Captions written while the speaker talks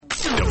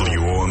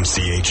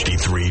KMC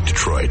HD3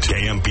 Detroit,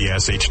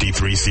 KMPS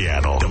HD3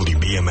 Seattle,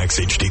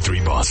 WBMX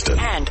HD3 Boston.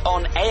 And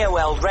on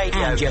AOL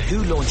Radio and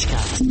Yahoo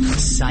Launchcast.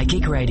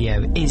 Psychic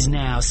Radio is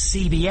now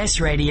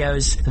CBS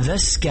Radio's The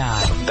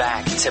Sky.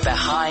 Back to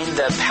Behind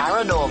the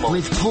Paranormal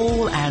with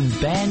Paul and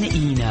Ben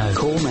Eno.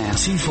 Call now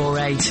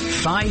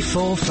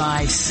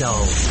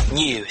 248-545-SOUL.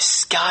 New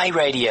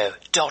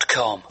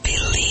skyradio.com.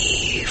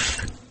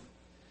 Believe.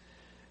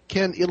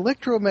 Can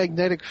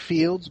electromagnetic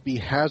fields be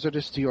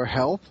hazardous to your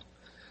health?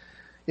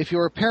 If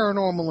you're a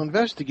paranormal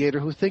investigator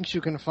who thinks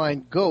you can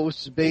find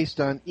ghosts based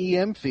on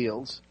EM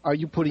fields, are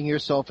you putting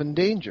yourself in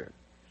danger?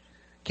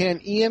 Can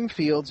EM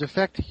fields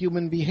affect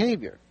human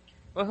behavior?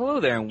 Well, hello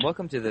there, and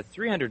welcome to the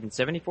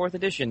 374th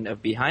edition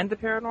of Behind the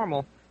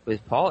Paranormal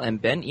with Paul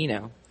and Ben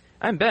Eno.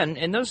 I'm Ben,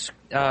 and those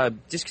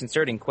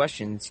disconcerting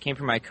questions came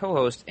from my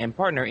co-host and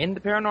partner in the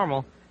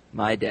paranormal,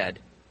 my dad.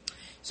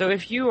 So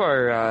if you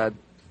are,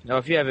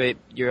 if you have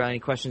any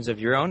questions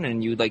of your own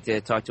and you would like to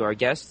talk to our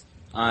guest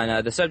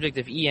on the subject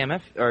of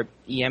EMF or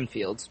EM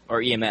fields or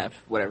EMF,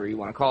 whatever you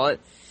want to call it,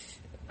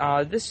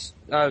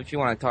 if you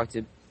want to talk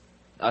to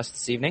us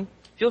this evening,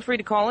 feel free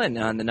to call in.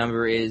 The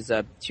number is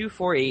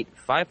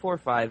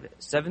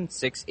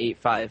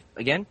 248-545-7685.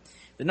 Again,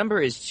 the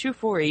number is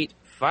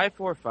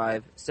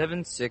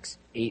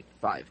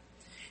 248-545-7685.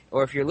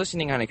 Or if you're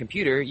listening on a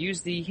computer,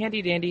 use the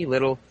handy-dandy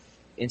little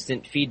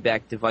instant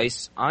feedback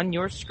device on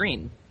your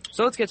screen.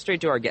 So let's get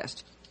straight to our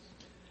guest.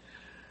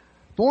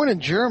 Born in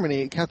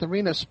Germany,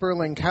 Katharina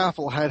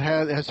Sperling-Kaffel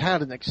has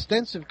had an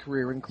extensive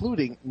career,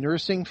 including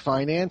nursing,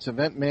 finance,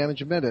 event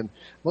management, and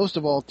most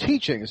of all,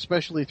 teaching,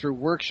 especially through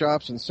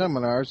workshops and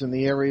seminars in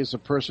the areas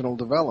of personal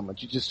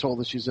development. You just told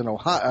us she's in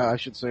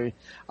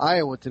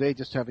Iowa today,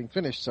 just having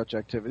finished such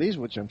activities,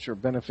 which I'm sure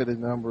benefited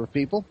a number of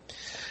people.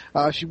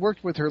 She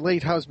worked with her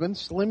late husband,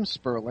 Slim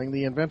Sperling,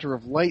 the inventor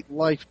of Light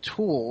Life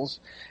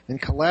Tools,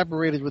 and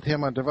collaborated with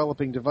him on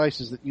developing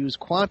devices that use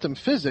quantum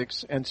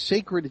physics and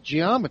sacred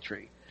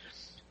geometry.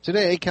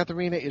 Today,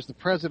 Katharina is the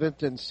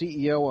president and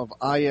CEO of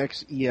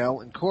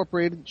IXEL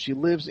Incorporated. She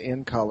lives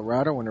in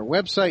Colorado, and her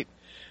website,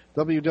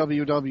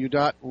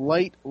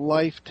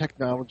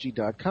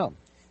 www.lightlifetechnology.com.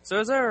 So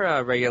as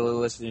our regular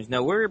listeners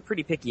know, we're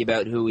pretty picky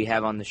about who we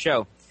have on the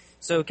show.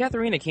 So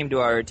Katharina came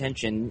to our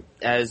attention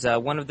as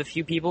one of the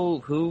few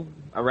people who's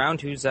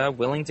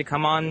willing to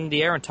come on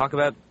the air and talk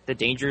about the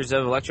dangers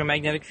of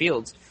electromagnetic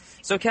fields.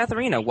 So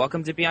Katharina,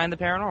 welcome to Behind the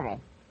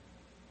Paranormal.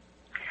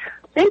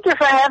 Thank you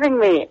for having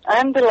me.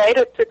 I'm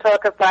delighted to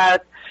talk about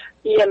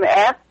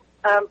EMF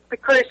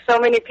because so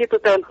many people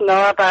don't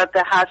know about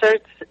the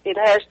hazards it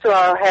has to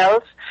our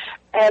health.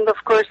 And, of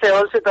course, they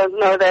also don't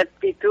know that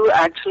we do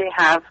actually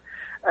have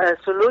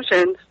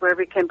solutions where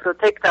we can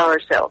protect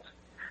ourselves.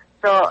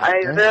 So I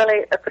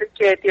really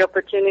appreciate the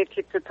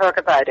opportunity to talk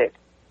about it.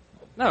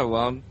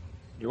 No,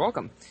 you're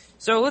welcome.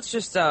 So let's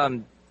just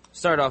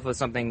start off with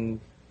something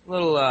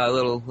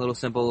little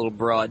simple, a little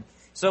broad.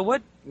 So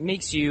what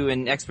makes you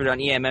an expert on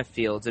EMF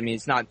fields? I mean,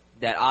 it's not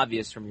that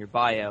obvious from your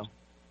bio.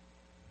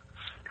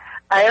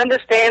 I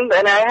understand,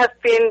 and I have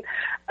been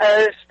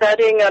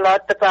studying a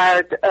lot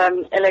about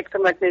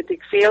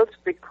electromagnetic fields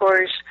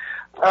because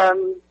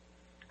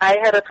I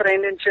had a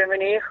friend in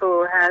Germany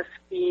who has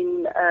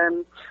been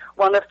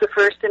one of the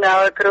first in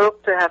our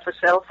group to have a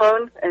cell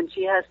phone, and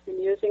she has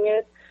been using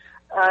it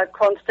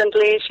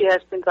constantly. She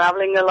has been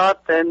traveling a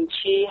lot, and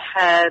she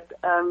had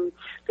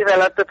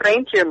developed a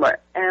brain tumor.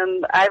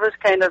 And I was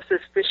kind of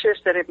suspicious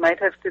that it might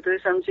have to do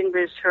something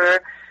with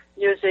her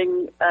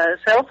using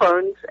cell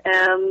phones.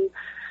 And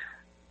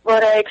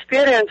what I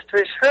experienced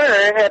with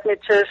her had me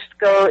just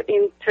go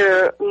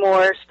into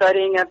more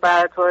studying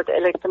about what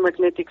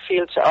electromagnetic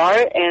fields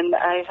are, and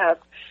I have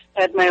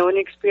had my own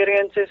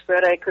experiences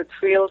where I could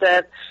feel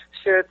that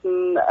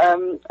certain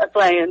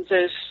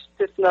appliances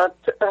did not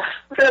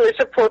really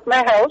support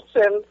my health,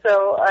 and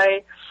so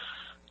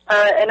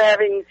and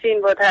having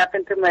seen what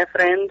happened to my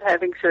friend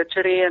having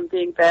surgery and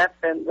being deaf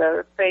and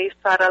face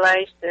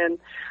paralyzed and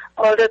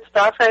all that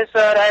stuff, I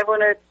thought I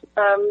wanted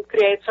to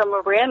create some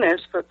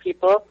awareness for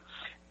people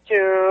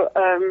to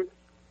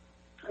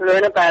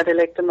learn about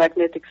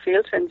electromagnetic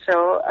fields, and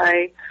so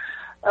I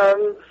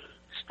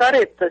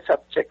studied the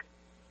subject.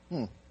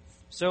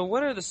 So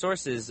what are the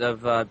sources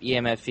of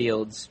EMF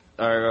fields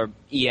or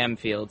EM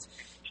fields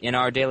in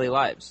our daily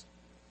lives?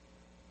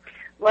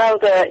 Well,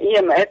 the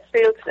EMF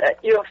fields,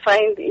 you'll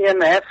find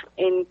EMF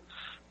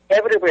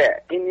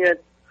everywhere in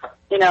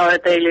our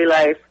daily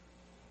life.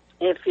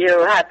 If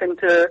you happen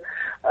to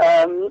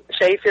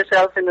shave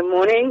yourself in the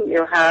morning,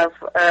 you have,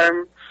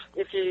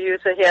 if you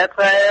use a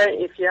hairdryer,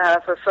 if you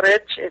have a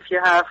fridge, if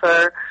you have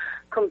a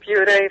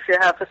computer, if you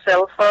have a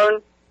cell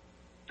phone,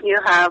 you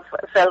have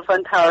cell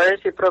phone towers,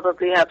 you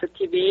probably have a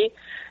TV,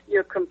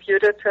 your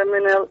computer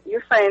terminal. You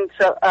find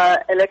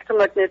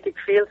electromagnetic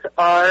fields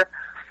are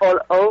all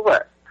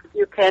over.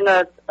 You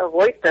cannot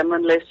avoid them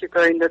unless you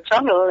go in the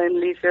jungle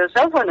and leave your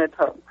cell phone at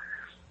home.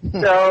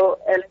 So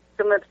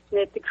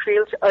electromagnetic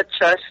fields are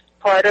just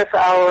part of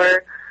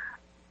our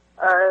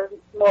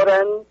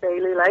modern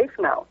daily life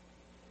now.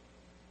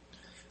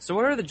 So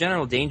what are the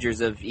general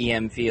dangers of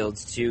EM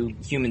fields to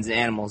humans and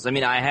animals? I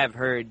mean, I have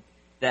heard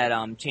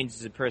that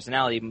changes of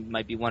personality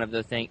might be one of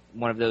those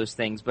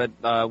things, but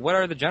what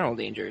are the general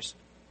dangers?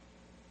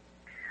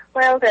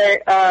 Well,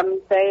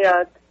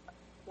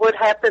 what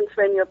happens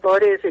when your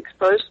body is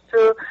exposed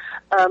to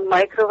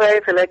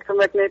microwave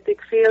electromagnetic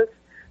fields?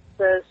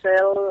 The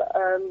cell,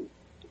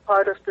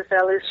 part of the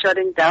cell is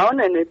shutting down,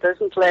 and it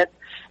doesn't let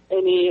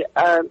any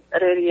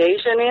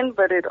radiation in,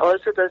 but it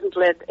also doesn't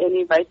let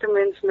any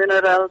vitamins,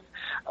 minerals,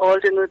 all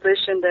the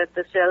nutrition that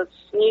the cells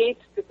need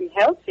to be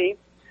healthy,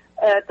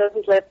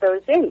 doesn't let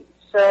those in.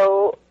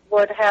 So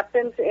what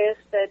happens is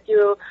that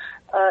you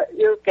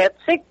get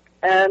sick,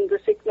 and the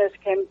sickness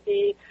can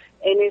be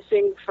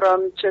anything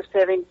from just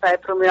having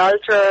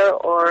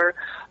fibromyalgia or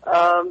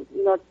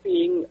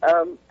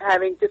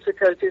having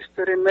difficulties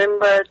to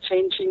remember,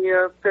 changing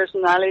your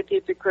personality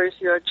because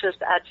you're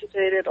just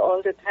agitated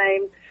all the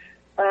time.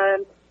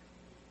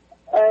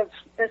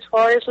 As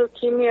far as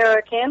leukemia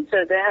or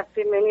cancer, there have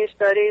been many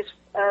studies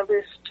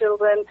with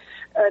children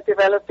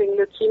developing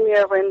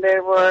leukemia when they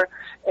were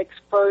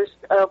exposed,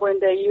 when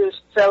they used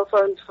cell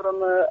phones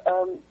from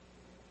a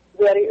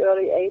very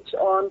early age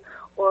on,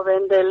 or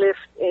when they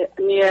lived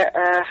near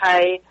a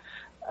high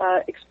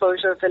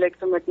exposure of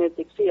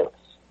electromagnetic fields.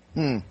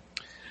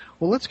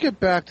 Well, let's get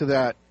back to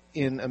that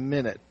in a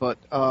minute, but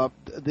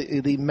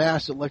the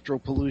mass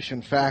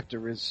electropollution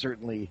factor is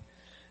certainly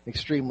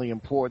extremely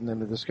important in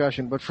the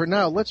discussion. But for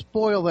now, let's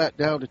boil that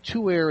down to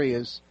two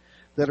areas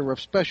that are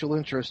of special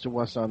interest to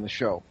us on the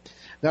show.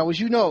 Now, as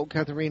you know,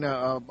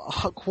 Katharina,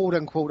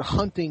 quote-unquote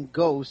hunting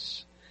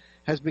ghosts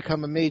has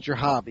become a major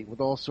hobby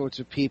with all sorts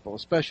of people,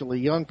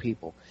 especially young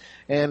people,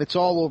 and it's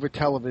all over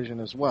television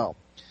as well.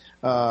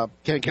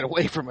 Can't get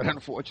away from it,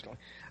 unfortunately.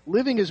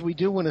 Living as we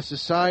do in a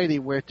society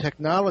where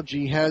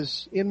technology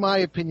has, in my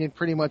opinion,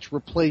 pretty much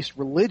replaced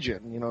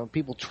religion,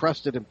 people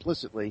trust it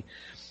implicitly,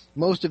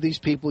 most of these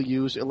people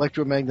use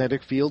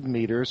electromagnetic field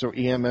meters or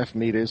EMF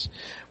meters,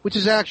 which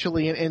is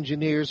actually an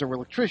engineer's or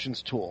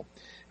electrician's tool.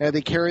 And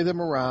they carry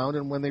them around,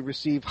 and when they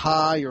receive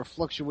high or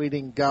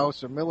fluctuating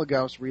Gauss or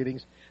milligauss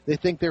readings, they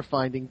think they're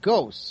finding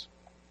ghosts.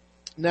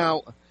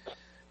 Now,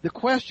 the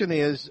question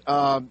is,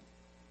 well,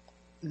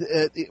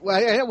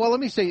 let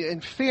me say, in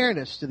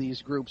fairness to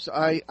these groups,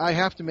 I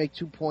have to make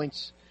 2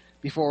 points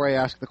before I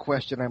ask the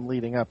question I'm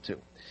leading up to.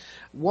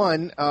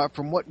 One,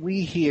 from what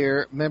we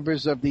hear,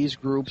 members of these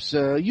groups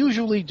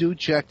usually do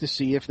check to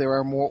see if there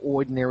are more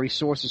ordinary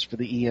sources for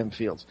the EM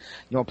fields,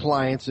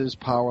 appliances,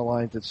 power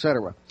lines,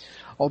 etc.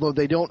 Although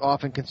they don't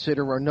often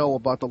consider or know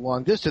about the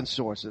long-distance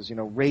sources,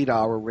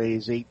 radar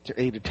arrays 8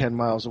 to 10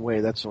 miles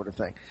away, that sort of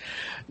thing.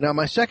 Now,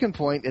 my second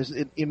point is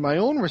in my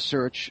own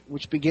research,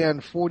 which began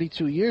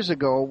 42 years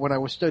ago when I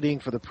was studying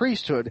for the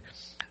priesthood,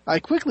 I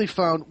quickly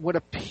found what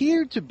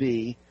appeared to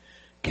be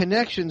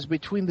connections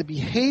between the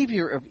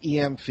behavior of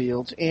EM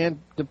fields and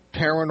the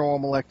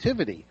paranormal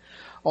activity,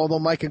 although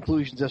my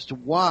conclusions as to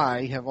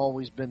why have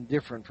always been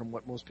different from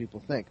what most people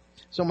think.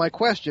 So my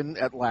question,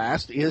 at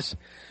last, is,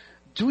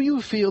 do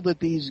you feel that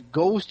these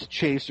ghost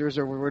chasers,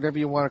 or whatever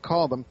you want to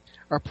call them,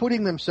 are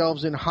putting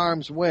themselves in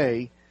harm's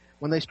way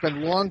when they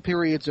spend long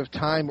periods of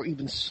time or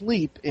even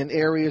sleep in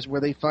areas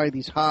where they find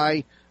these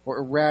high or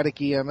erratic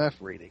EMF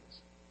readings?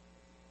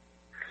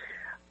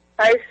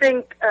 I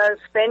think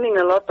spending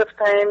a lot of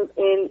time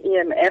in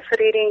EMF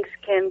readings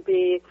can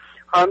be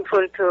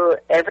harmful to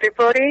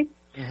everybody,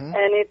 and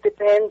it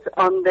depends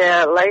on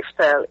their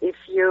lifestyle. If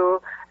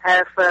you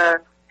have a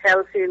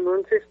healthy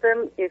immune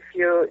system, if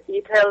you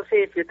eat healthy,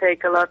 if you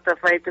take a lot of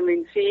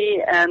vitamin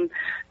C and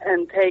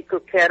take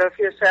good care of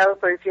yourself,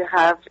 or if you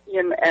have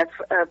EMF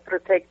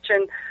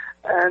protection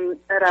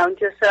around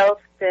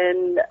yourself,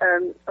 then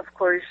of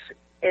course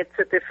it's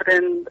a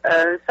different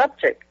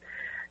subject.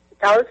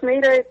 Gauss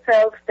meter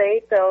itself,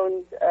 they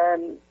don't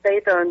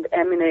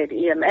emanate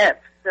EMF.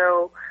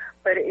 So,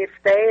 but if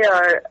they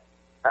are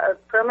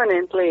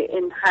permanently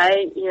in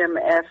high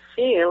EMF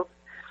fields,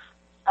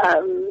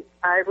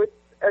 I would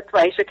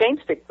advise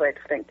against it, quite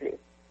frankly.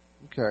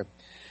 Okay.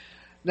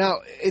 Now,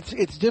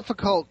 it's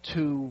difficult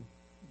to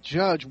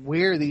judge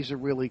where these are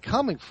really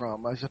coming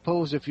from. I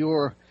suppose if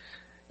you're,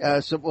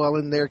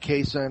 in their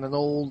case, in an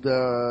old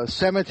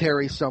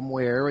cemetery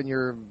somewhere, and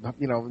you're,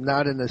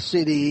 not in the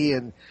city,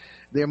 and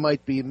there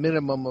might be a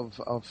minimum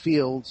of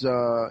fields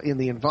in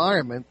the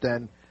environment,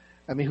 then,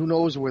 who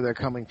knows where they're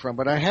coming from.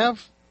 But I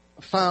have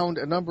found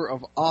a number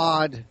of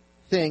odd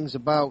things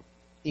about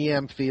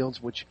EM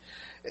fields, which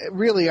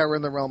really are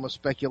in the realm of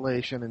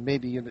speculation, and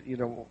maybe you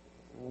don't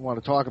want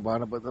to talk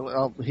about it, but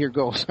here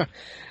goes.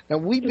 Now,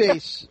 we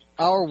base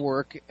our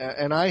work,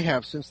 and I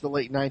have since the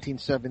late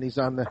 1970s,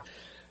 on the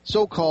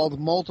so-called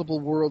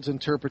multiple worlds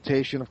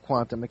interpretation of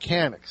quantum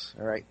mechanics,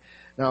 all right?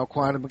 Now,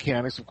 quantum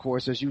mechanics, of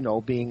course, as you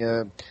know,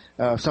 being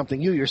something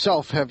you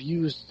yourself have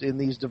used in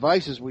these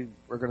devices we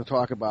are going to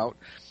talk about.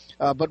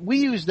 But we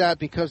use that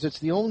because it's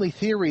the only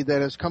theory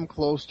that has come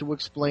close to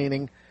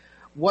explaining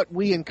what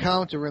we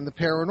encounter in the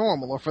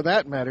paranormal, or for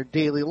that matter,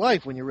 daily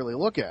life when you really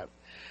look at it.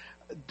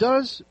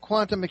 does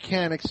quantum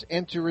mechanics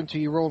enter into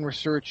your own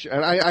research?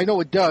 And I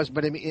know it does,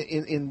 but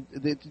in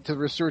the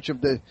research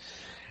of the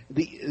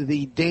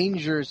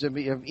dangers of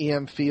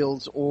EM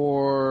fields,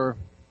 or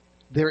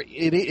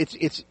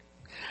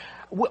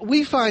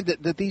we find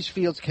that these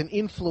fields can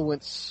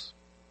influence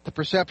the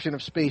perception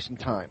of space and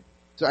time.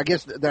 So I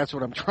guess that's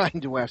what I'm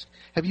trying to ask.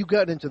 Have you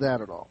gotten into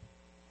that at all?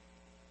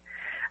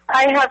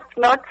 I have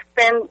not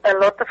spent a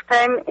lot of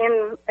time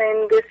in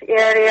this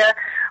area.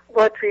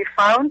 What we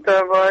found,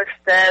 though, was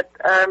that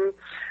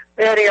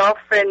very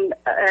often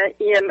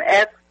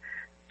EMF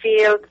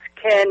fields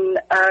can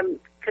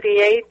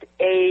create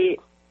a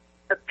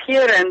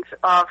appearance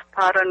of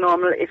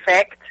paranormal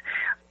effects.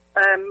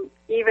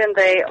 Even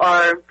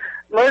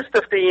most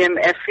of the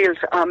EMF fields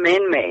are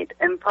man-made,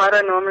 and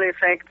paranormal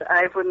effects,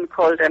 I wouldn't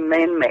call them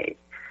man-made.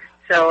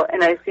 So,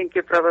 and I think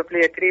you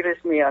probably agree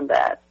with me on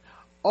that.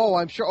 Oh,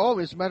 I'm sure. Oh,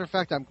 as a matter of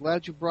fact, I'm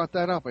glad you brought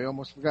that up. I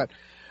almost forgot.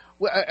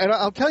 Well, and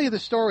I'll tell you the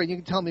story, and you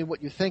can tell me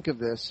what you think of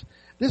this.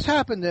 This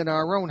happened in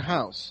our own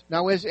house.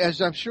 Now,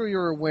 as I'm sure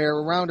you're aware,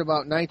 around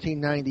about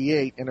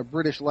 1998, in a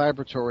British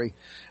laboratory,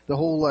 the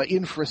whole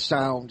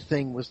infrasound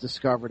thing was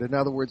discovered. In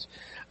other words,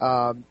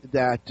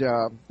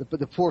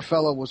 the poor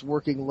fellow was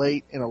working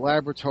late in a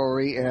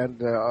laboratory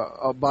and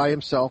by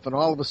himself, and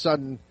all of a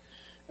sudden,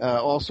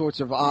 all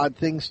sorts of odd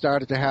things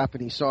started to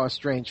happen. He saw a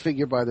strange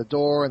figure by the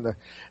door, and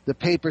the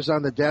papers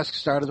on the desk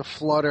started to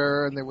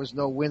flutter, and there was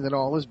no wind and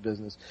all his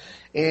business.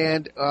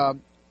 And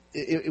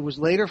it was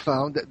later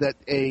found that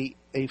a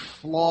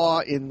flaw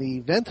in the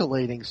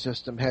ventilating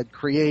system had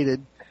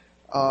created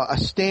a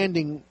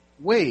standing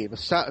wave, a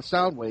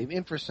sound wave,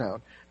 infrasound,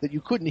 that you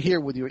couldn't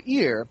hear with your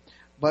ear,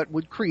 but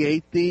would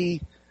create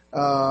the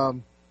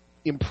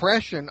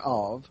impression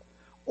of,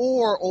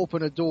 or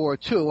open a door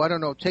to, I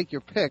don't know, take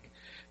your pick,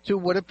 to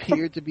what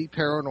appeared to be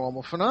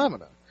paranormal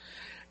phenomena.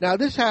 Now,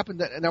 this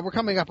happened. Now, we're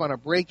coming up on a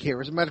break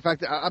here. As a matter of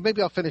fact,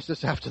 maybe I'll finish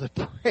this after the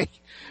break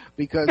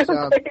because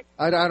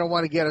I don't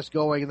want to get us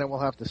going and then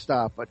we'll have to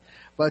stop.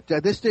 But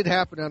this did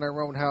happen in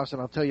our own house,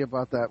 and I'll tell you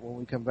about that when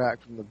we come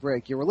back from the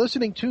break. You were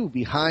listening to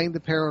Behind the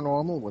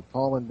Paranormal with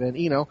Paul and Ben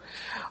Eno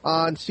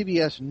on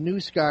CBS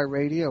New Sky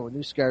Radio and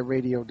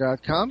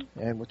newskyradio.com,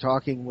 and we're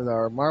talking with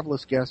our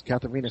marvelous guest,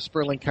 Katharina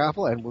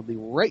Sperling-Kaffel, and we'll be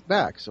right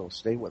back, so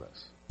stay with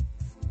us.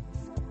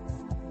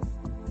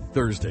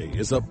 Thursday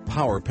is a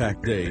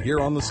power-packed day here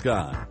on the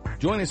Sky.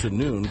 Join us at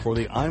noon for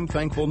the I'm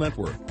Thankful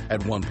Network.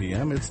 At 1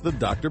 p.m., it's the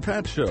Dr.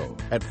 Pat Show.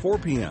 At 4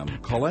 p.m.,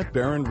 Colette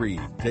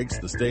Baron-Reid takes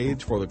the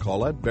stage for the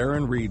Colette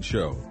Baron-Reid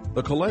Show.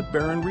 The Colette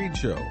Baron-Reid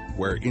Show,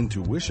 where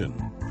intuition,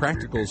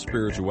 practical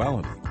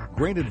spirituality,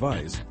 great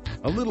advice,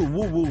 a little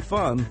woo-woo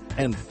fun,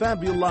 and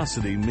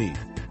fabulosity meet.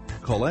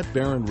 Colette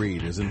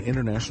Baron-Reid is an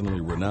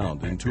internationally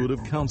renowned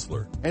intuitive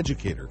counselor,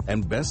 educator,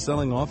 and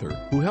best-selling author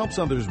who helps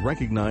others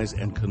recognize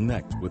and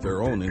connect with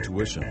their own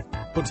intuition,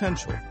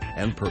 potential,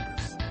 and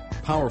purpose.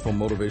 Powerful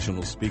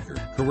motivational speaker,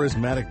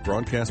 charismatic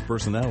broadcast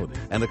personality,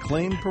 and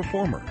acclaimed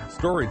performer,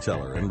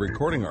 storyteller, and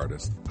recording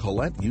artist,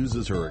 Colette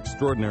uses her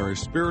extraordinary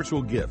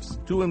spiritual gifts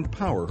to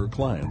empower her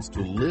clients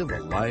to live a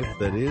life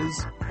that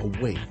is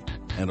awake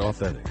and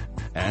authentic,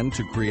 and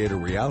to create a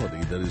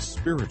reality that is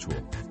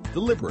spiritual,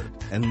 deliberate,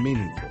 and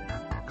meaningful.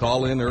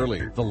 Call in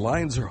early. The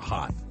lines are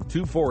hot.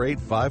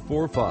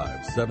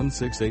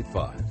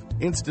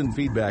 248-545-7685. Instant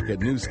feedback at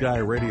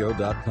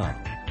newskyradio.com.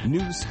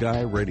 New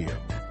Sky Radio.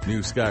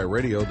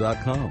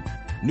 newskyradio.com.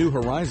 New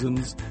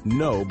horizons,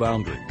 no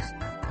boundaries.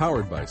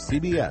 Powered by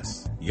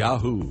CBS,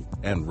 Yahoo,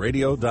 and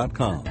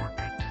radio.com.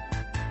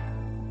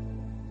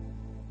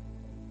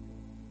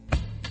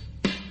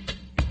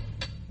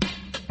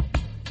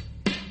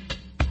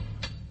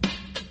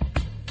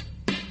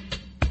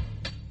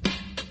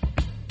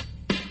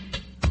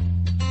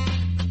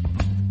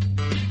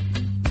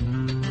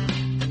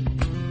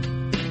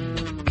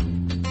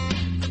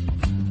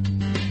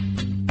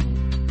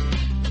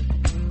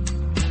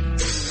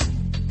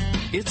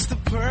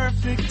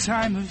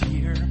 Time of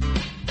year,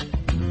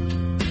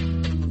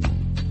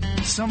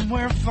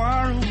 somewhere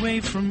far away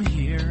from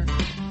here.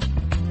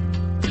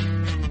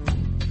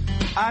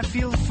 I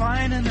feel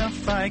fine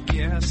enough, I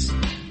guess,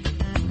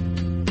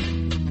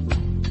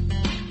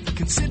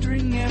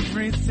 considering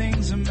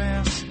everything's a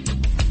mess.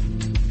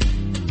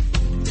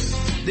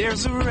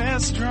 There's a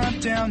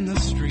restaurant down the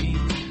street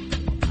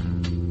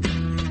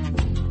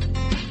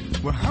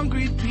where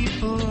hungry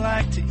people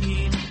like to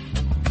eat.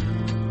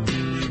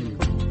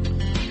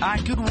 I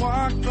could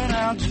walk, but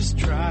I'll just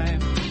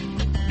drive.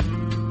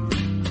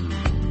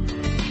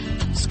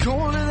 It's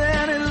colder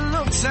than it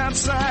looks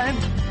outside.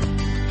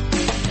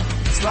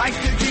 It's like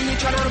a dream you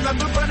try to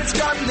remember, but it's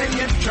gone. Then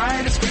you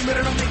try to scream, but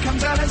it only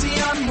comes out as a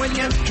yawn when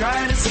you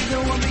try to see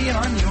the one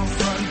beyond your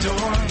front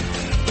door.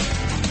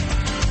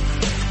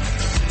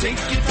 Take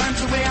your time,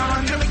 so way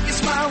I'm gonna make you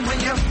smile when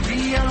you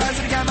realize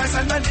that a guy by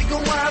side might take a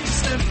while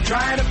just to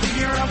try to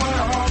figure out what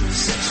all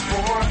this is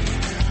for.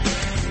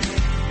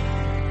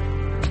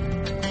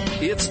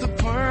 It's the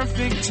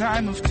perfect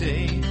time of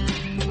day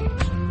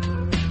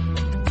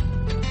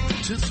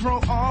to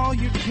throw all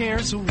your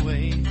cares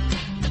away.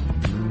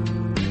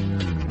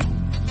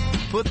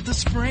 Put the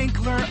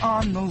sprinkler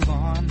on the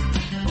lawn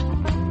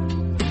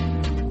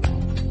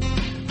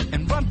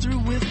and run through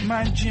with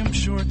my gym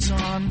shorts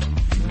on.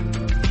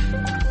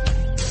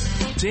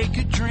 Take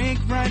a drink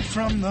right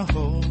from the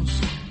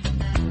hose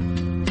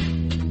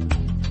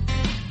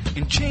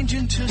and change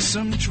into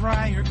some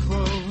drier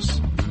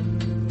clothes.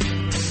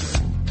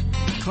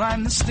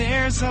 Climb the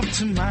stairs up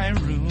to my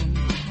room.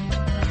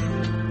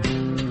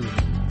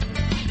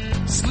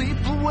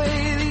 Sleep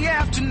away the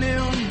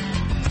afternoon.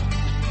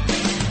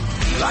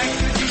 Like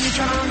a dream, you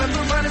try to remember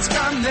when it's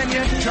gone. Then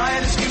you try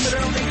to scream, but it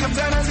only comes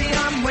out as a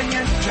yawn. When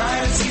you try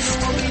to see the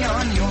world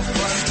beyond your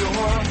front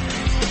door.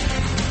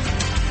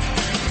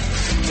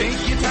 Take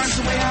your time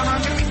to weigh how long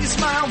you make you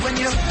smile. When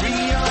you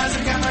realize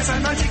it got nice, it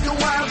might take a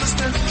while just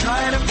to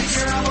try to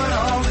figure out what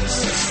all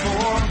this is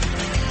for.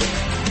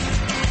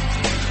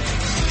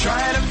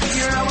 Try to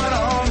figure out what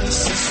all this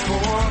is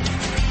for.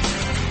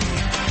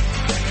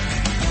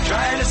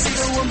 Try to see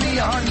the world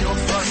beyond your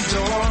front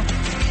door.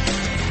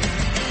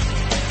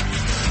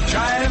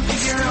 Try to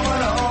figure out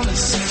what all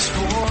this is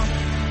for.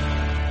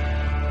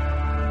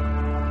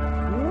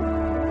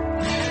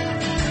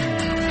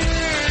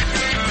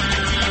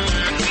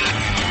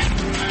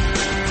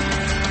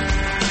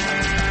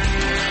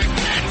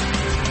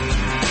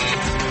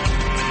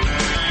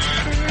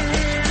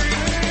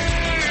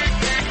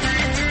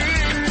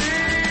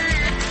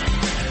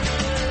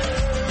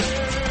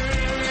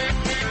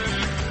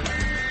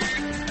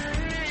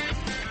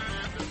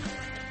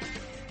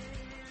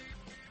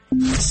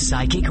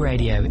 Psychic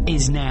Radio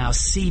is now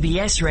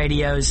CBS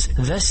Radio's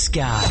The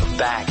Sky.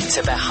 Back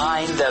to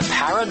Behind the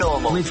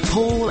Paranormal With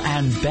Paul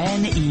and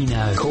Ben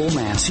Eno. Call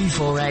now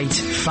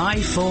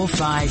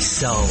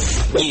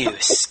 248-545-SOUL. New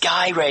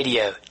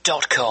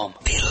skyradio.com.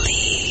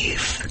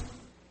 Believe.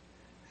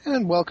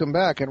 And welcome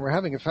back, and we're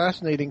having a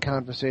fascinating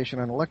conversation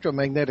on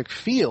electromagnetic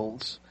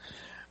fields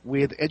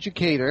with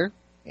educator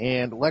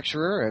and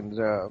lecturer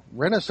and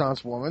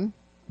Renaissance woman,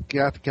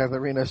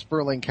 Katharina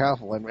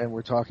Sperling-Caffel, and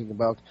we're talking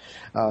about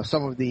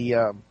some of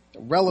the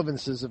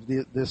relevances of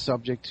this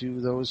subject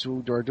to those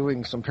who are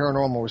doing some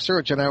paranormal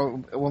research.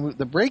 And when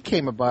the break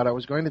came about, I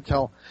was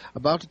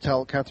about to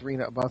tell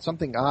Katharina about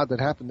something odd that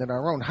happened in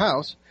our own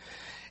house.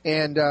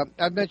 And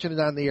I've mentioned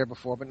it on the air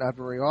before, but not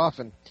very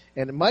often.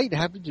 And it might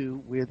have to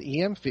do with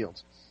EM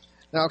fields.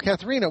 Now,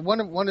 Katharina,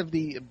 one of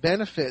the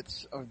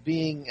benefits of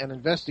being an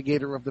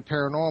investigator of the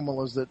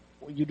paranormal is that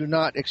you do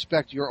not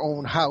expect your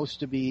own house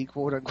to be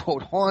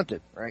quote-unquote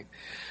haunted, right?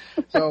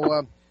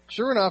 So,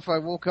 sure enough, I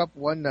woke up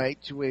one night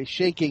to a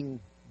shaking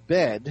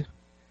bed,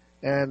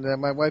 and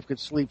my wife could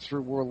sleep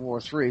through World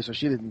War III, so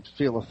she didn't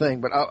feel a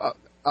thing. But up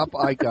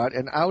I got,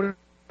 and out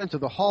into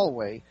the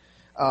hallway.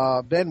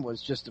 Ben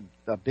was just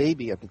a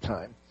baby at the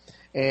time,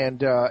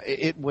 and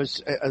it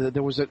was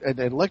there was an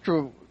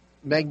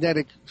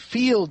electromagnetic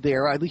field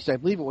there. At least I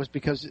believe it was,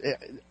 because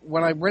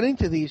when I run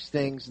into these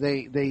things,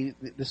 the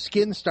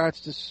skin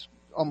starts to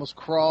almost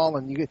crawl,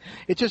 and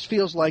it just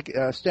feels like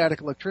static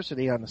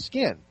electricity on the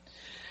skin.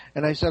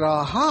 And I said,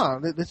 aha,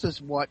 this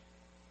is what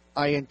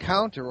I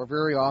encounter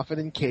very often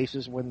in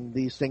cases when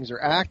these things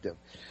are active.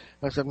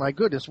 I said, my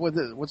goodness,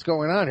 what's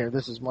going on here?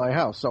 This is my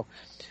house. So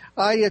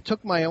I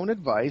took my own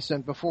advice,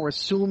 and before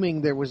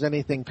assuming there was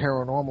anything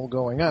paranormal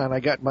going on, I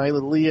got my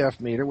little EF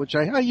meter, which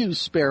I use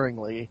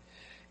sparingly,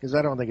 because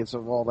I don't think it's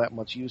of all that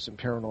much use in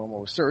paranormal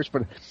research.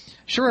 But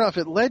sure enough,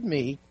 it led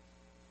me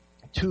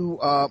to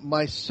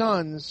my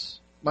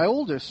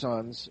older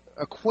son's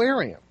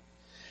aquarium.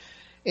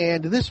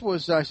 And this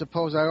was, I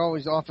suppose, I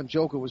always often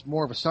joke it was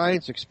more of a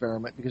science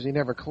experiment because he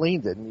never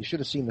cleaned it. And you should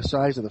have seen the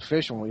size of the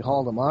fish when we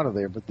hauled him out of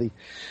there. But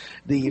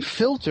the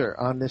filter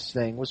on this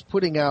thing was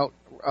putting out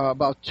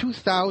about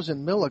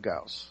 2,000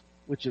 milligauss,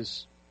 which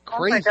is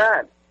crazy. Oh, my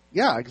God.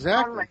 Yeah,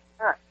 exactly. Oh, my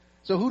God.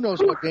 So who knows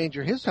what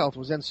danger his health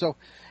was in. So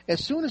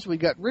as soon as we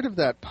got rid of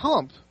that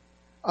pump,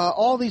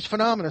 all these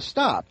phenomena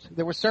stopped.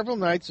 There were several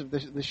nights of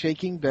the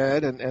shaking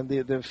bed and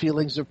the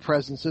feelings of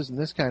presences and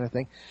this kind of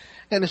thing.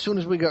 And as soon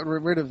as we got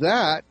rid of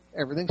that,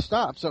 everything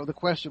stopped. So the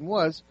question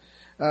was,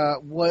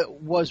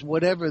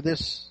 whatever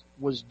this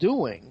was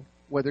doing,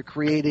 whether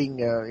creating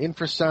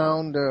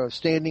infrasound,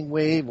 standing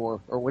wave, or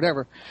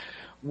whatever,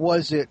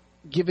 was it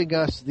giving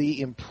us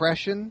the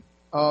impression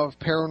of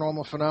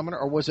paranormal phenomena,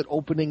 or was it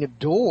opening a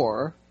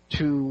door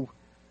to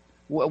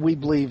what we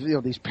believe,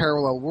 these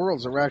parallel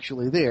worlds are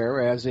actually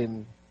there, as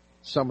in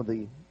some of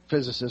the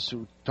physicists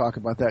who talk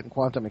about that in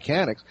quantum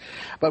mechanics.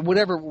 But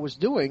whatever it was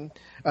doing,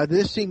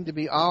 this seemed to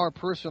be our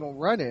personal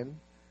run-in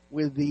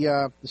with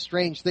the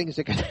strange things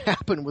that can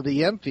happen with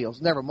the EM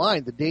fields. Never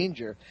mind the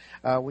danger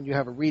when you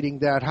have a reading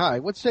that high.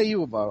 What say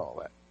you about all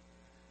that?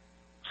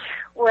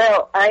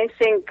 Well, I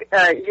think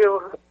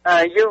you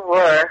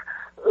were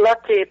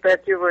lucky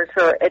that you were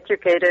so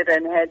educated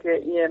and had your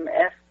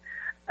EMF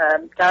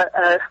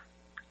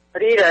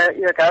reader,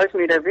 your Gauss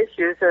meter with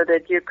you, so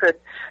that you could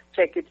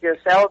check it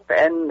yourself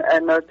and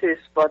notice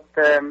what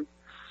the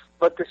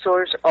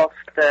source of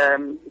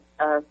the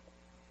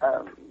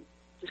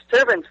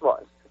disturbance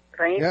was,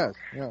 right? Yes,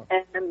 yeah.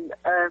 And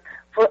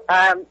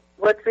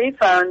what we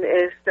found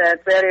is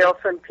that very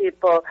often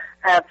people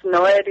have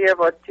no idea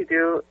what to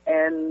do,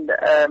 and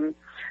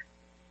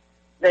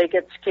they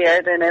get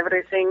scared and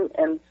everything,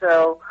 and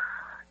so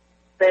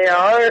there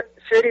are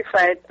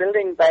certified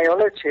building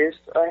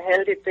biologists or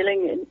healthy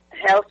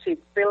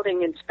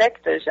building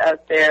inspectors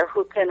out there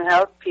who can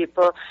help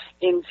people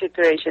in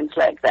situations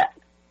like that.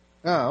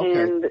 Oh,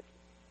 okay. And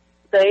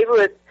they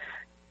would,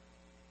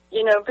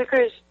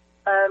 because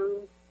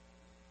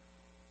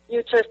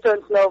you just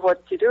don't know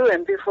what to do,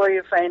 and before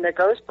you find a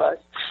Ghostbuster,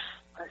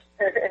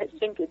 I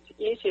think it's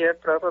easier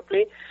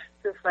probably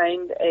to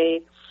find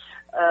a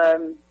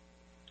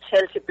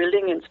healthy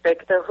building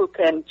inspector who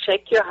can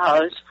check your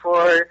house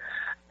for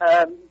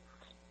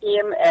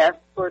EMF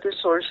for the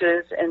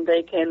sources, and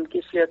they can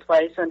give you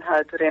advice on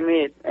how to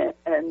remedy it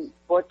and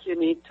what you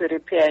need to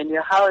repair in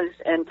your house.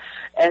 And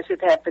as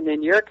it happened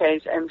in your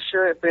case, I'm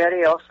sure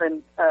very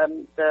often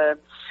the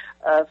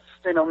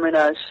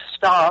phenomena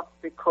stop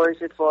because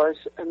it was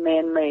a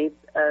man-made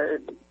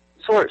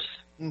source.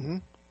 Mm-hmm.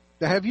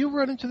 Have you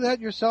run into that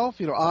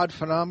yourself? Odd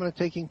phenomena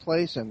taking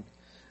place, and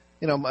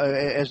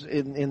as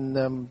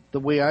in the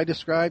way I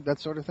described, that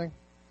sort of thing.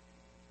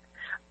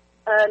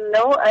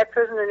 No, I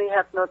personally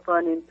have not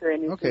run into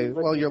anything. Okay,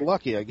 well, you're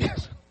lucky, I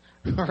guess.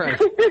 All right.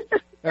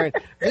 All right.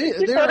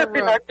 You gotta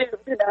be lucky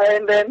every now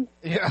and then.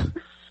 Yeah.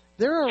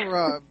 There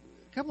are a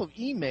couple of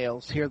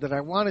emails here that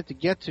I wanted to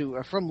get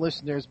to from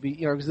listeners,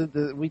 because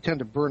we tend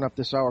to burn up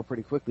this hour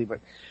pretty quickly, but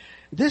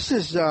this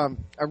is a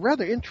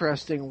rather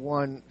interesting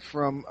one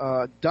from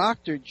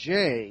Dr.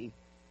 J,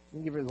 let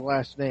me give her the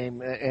last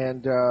name,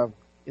 and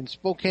in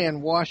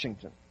Spokane,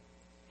 Washington.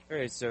 All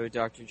right, so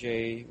Dr.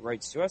 J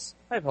writes to us,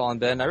 "Hi, Paul and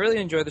Ben. I really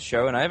enjoy the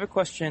show, and I have a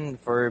question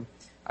for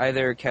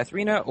either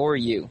Katharina or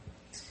you.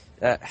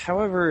 Or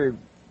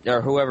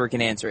whoever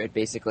can answer it,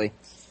 basically.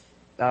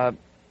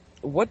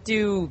 What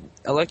do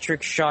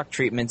electric shock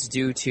treatments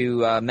do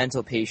to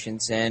mental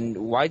patients, and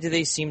why do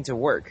they seem to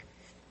work?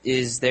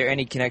 Is there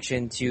any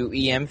connection to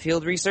EM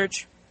field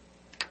research?"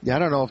 Yeah, I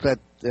don't know if that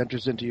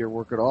enters into your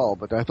work at all,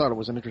 but I thought it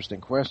was an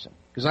interesting question,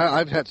 because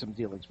I've had some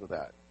dealings with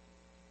that.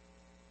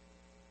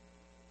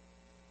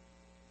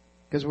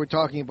 Because we're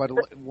talking about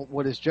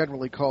what is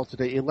generally called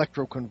today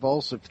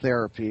electroconvulsive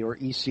therapy, or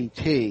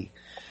ECT.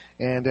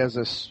 And as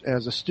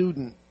a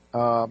student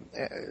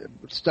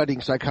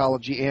studying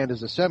psychology and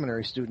as a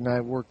seminary student,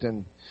 I worked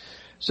in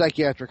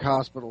psychiatric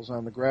hospitals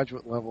on the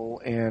graduate level,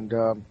 and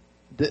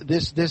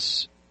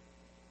this,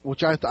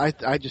 which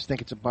I just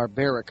think it's a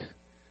barbaric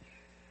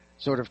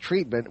sort of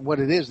treatment.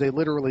 What it is, they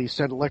literally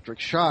send electric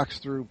shocks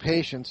through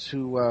patients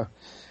who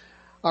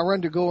are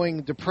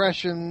undergoing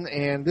depression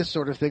and this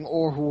sort of thing,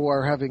 or who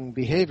are having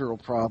behavioral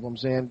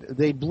problems, and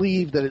they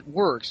believe that it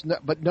works,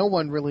 but no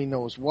one really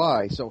knows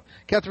why. So,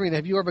 Katharina,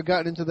 have you ever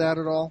gotten into that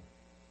at all?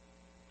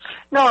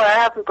 No, I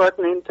haven't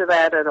gotten into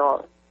that at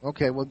all.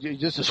 Okay, well,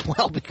 just as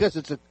well, because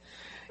it's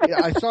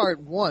I saw it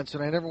once,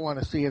 and I never want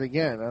to see it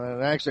again.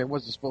 And actually, I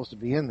wasn't supposed to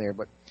be in there,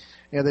 but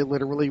they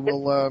literally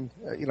will,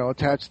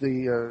 attach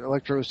the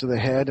electrodes to the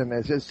head, and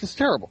it's just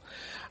terrible.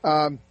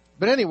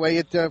 But anyway,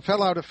 it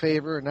fell out of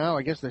favor, and now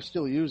I guess they're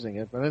still using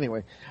it. But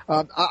anyway,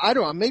 I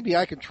don't know. Maybe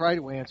I can try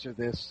to answer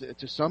this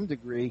to some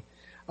degree.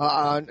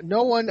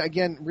 No one,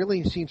 again,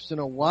 really seems to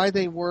know why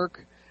they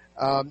work.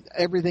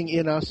 Everything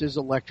in us is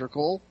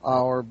electrical.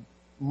 Our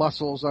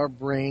muscles, our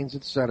brains,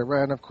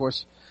 etc. And, of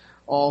course,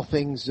 all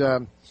things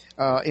in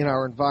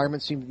our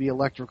environment seem to be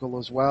electrical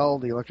as well.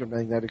 The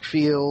electromagnetic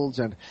fields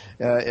and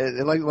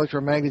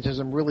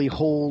electromagnetism really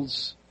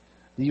holds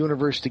the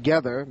universe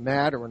together,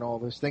 matter and all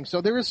this thing.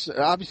 So there is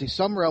obviously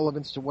some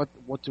relevance to what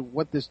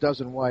this does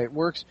and why it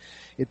works.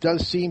 It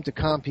does seem to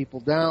calm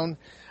people down,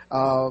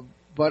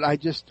 but I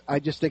just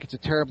think it's a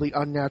terribly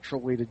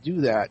unnatural way to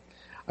do that.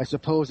 I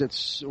suppose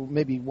it's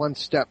maybe one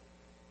step.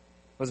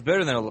 Well, it's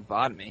better than a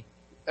lobotomy.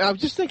 I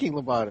was just thinking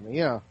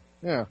lobotomy.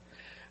 Yeah.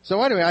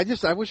 So anyway, I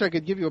wish I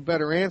could give you a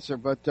better answer,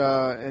 but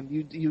and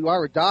you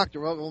are a doctor.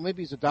 Well,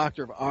 maybe he's a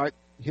doctor of art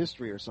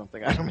history or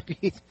something. I don't know.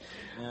 Yeah.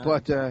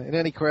 But in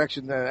any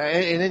correction,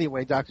 in any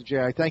way, Dr. J,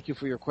 I thank you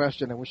for your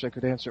question. I wish I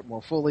could answer it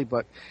more fully,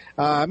 but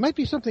it might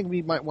be something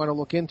we might want to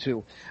look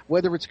into.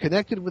 Whether it's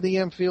connected with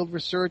EM field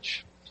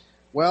research,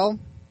 well,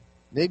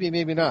 maybe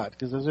not,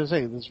 because as I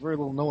say, there's very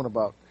little known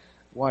about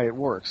why it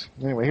works.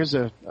 Anyway, here's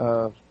we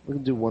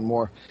can do one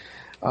more.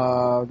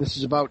 This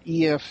is about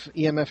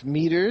EMF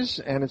meters,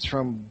 and it's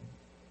from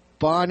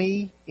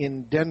Bonnie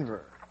in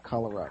Denver,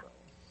 Colorado.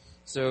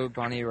 So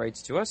Bonnie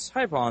writes to us,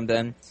 "Hi, Paul and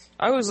Ben.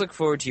 I always look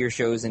forward to your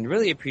shows and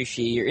really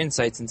appreciate your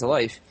insights into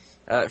life.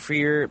 For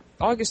your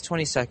August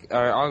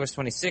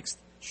 26th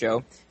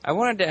show, I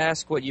wanted to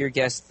ask what your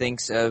guest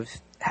thinks of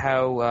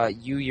how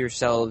you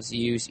yourselves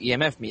use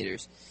EMF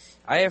meters.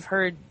 I have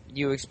heard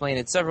you explain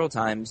it several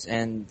times,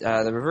 and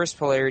the reverse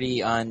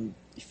polarity on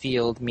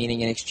field,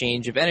 meaning an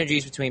exchange of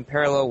energies between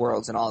parallel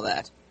worlds and all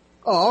that."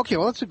 Oh, okay.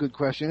 Well, that's a good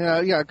question.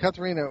 Yeah,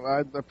 Katharina,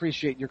 I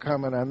appreciate your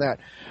comment on that.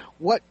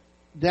 What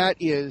that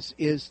is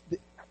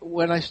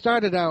when I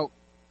started out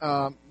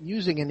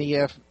using an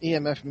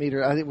EMF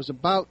meter, I think it was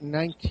about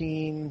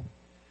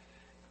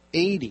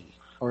 1980.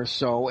 or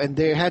so, and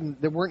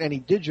there weren't any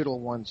digital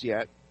ones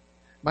yet.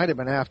 Might have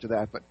been after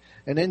that, but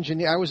an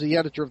engineer. I was the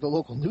editor of the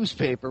local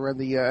newspaper, and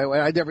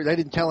I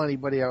didn't tell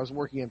anybody I was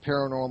working in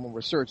paranormal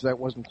research. That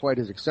wasn't quite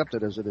as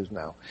accepted as it is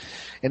now.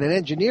 And an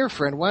engineer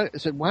friend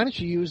said, "Why don't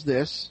you use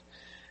this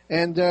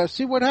and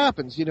see what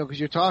happens? Because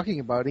you're talking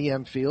about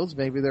EM fields,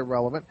 maybe they're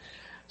relevant."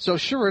 So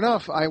sure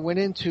enough, I went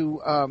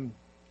into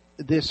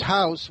this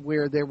house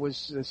where there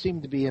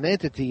seemed to be an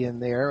entity in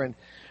there, and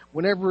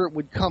whenever it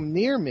would come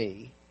near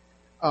me,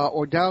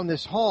 or down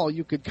this hall,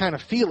 you could kind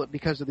of feel it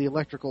because of the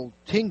electrical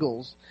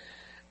tingles.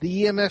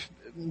 The EMF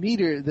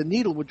meter, the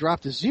needle would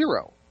drop to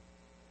 0,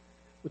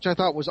 which I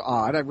thought was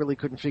odd. I really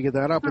couldn't figure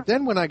that out. But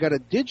then when I got a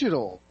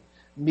digital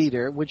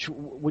meter, which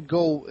would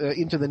go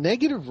into the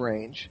negative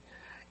range,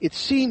 it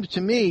seemed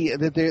to me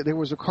that there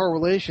was a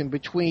correlation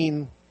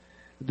between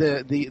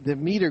the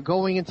meter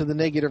going into the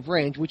negative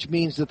range, which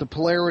means that the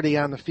polarity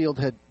on the field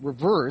had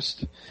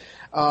reversed,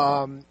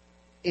 and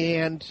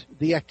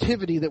the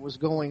activity that was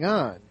going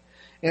on.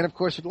 And of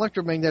course, an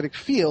electromagnetic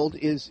field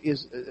is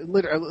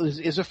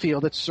a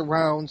field that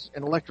surrounds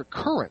an electric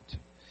current.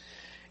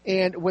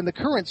 And when the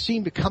current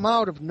seemed to come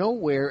out of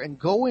nowhere and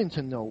go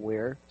into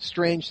nowhere,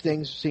 strange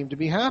things seemed to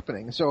be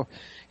happening. So,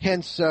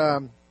 hence,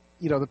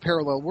 the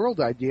parallel world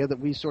idea that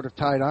we sort of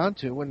tied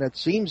onto, and that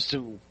seems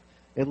to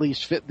at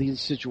least fit these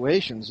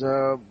situations.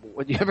 Do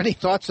you have any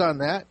thoughts on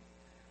that?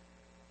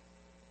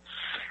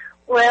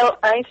 Well,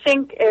 I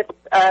think it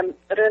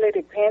really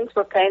depends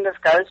what kind of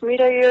Gauss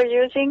meter you're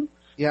using.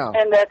 Yeah.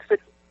 And that's what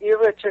you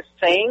were just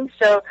saying.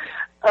 So,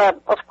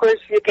 of course,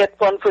 you get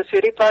one for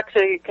 $30,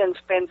 so you can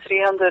spend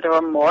 300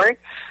 or more.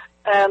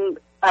 And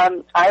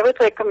I would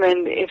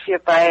recommend if you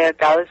buy a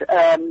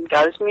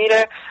Gauss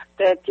meter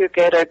that you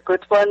get a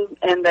good one,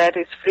 and that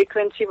is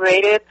frequency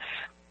rated.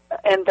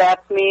 And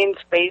that means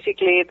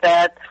basically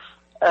that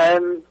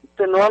the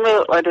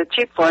normal or the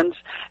cheap ones,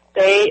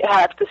 they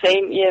have the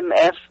same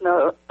EMF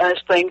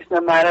strength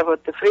no matter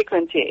what the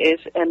frequency is.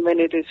 And when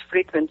it is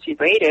frequency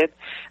rated,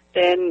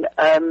 then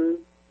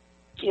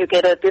you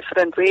get a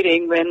different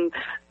reading when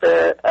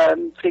the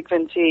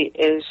frequency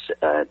is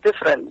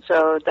different.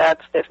 So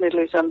that's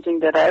definitely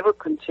something that I would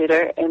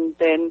consider. And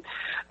then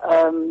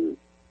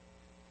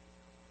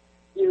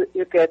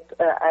you get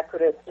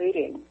accurate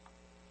reading.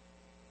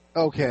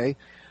 Okay.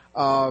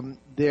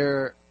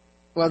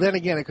 Well, then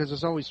again, because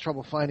there's always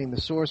trouble finding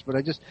the source,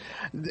 but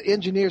the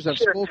engineers I've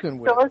spoken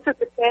with. It also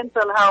depends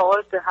on how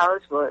old the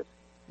house was.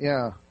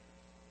 Yeah.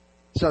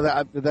 So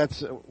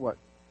that's what?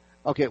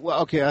 Okay.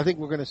 Well, okay. I think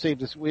we're going to save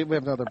this. We have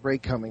another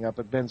break coming up,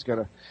 but Ben's got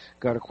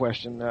a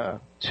question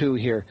too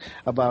here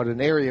about an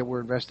area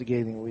we're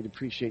investigating. We'd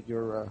appreciate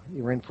your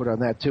input on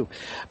that too.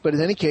 But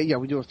in any case, yeah,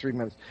 we do have 3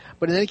 minutes.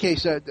 But in any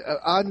case,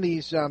 on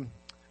these,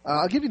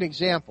 I'll give you an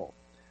example.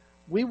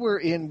 We were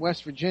in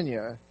West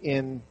Virginia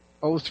in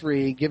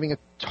 2003 giving a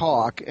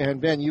talk,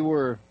 and Ben,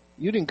 you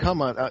didn't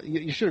come on.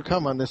 You should have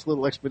come on this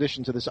little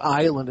expedition to this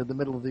island in the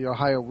middle of the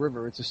Ohio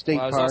River. It's a state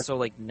park. I was also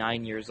like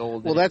 9 years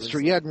old. Well, that's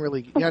true. You hadn't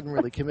really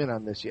come in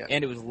on this yet.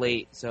 And it was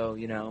late, so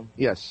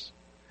Yes.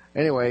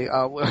 Anyway,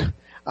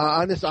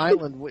 on this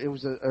island, it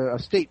was a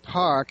state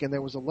park, and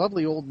there was a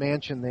lovely old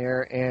mansion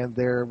there, and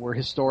there were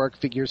historic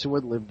figures who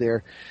had lived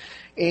there,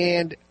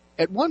 and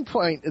at one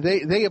point,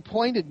 they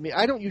appointed me.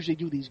 I don't usually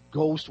do these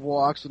ghost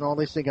walks and all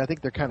these things. I think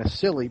they're kind of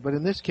silly, but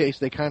in this case,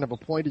 they kind of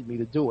appointed me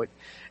to do it.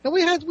 And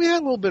we had a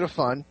little bit of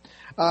fun.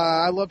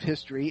 I love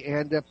history,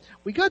 and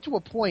we got to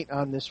a point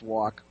on this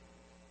walk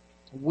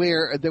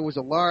where there was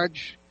a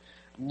large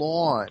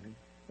lawn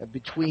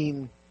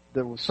between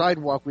the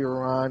sidewalk we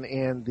were on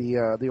and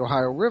the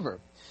Ohio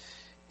River.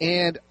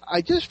 And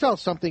I just felt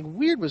something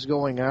weird was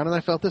going on, and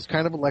I felt this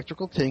kind of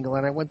electrical tingle,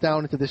 and I went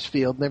down into this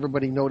field, and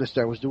everybody noticed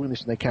I was doing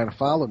this, and they kind of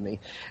followed me.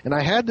 And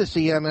I had this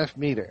EMF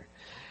meter,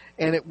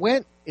 and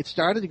it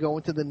started to go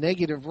into the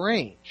negative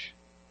range.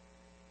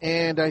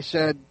 And I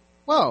said,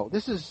 whoa,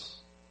 this is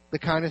the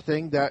kind of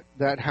thing that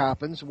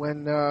happens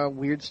when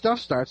weird stuff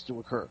starts to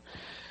occur.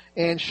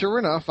 And sure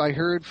enough, I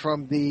heard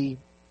from the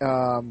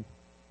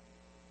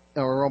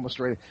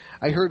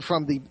I heard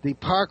from the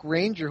park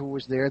ranger who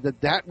was there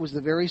that was the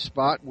very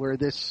spot where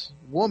this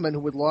woman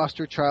who had lost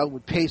her child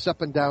would pace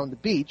up and down the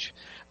beach.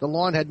 The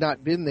lawn had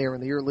not been there in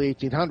the early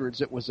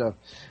 1800s. It was a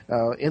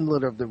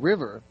inlet of the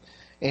river.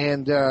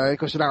 And of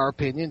course, in our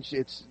opinion,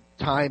 it's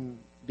time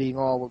being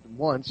all at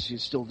once.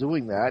 She's still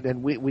doing that.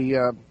 And we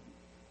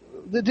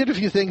did a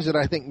few things that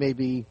I think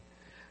maybe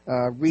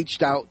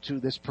reached out to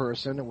this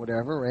person or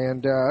whatever,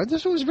 and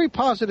this was a very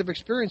positive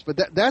experience.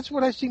 But that's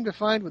what I seem to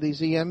find with these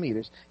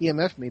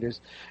EMF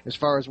meters, as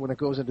far as when it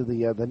goes into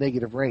the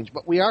negative range.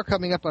 But we are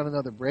coming up on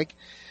another break,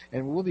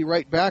 and we'll be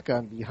right back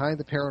on Behind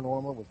the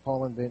Paranormal with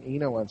Paul and Ben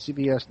Eno on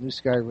CBS New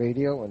Sky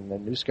Radio and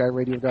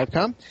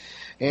newskyradio.com.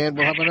 And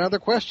we'll have another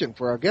question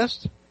for our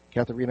guest,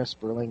 Katharina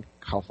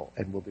Sperling-Kaufel,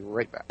 and we'll be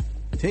right back.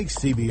 Take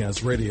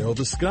CBS Radio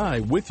The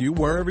Sky with you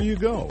wherever you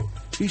go.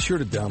 Be sure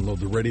to download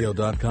the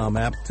radio.com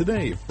app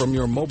today from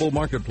your mobile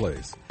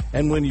marketplace.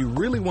 And when you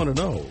really want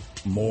to know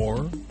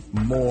more,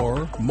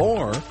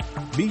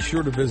 be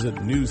sure to visit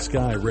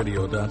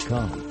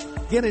newskyradio.com.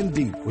 Get in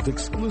deep with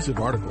exclusive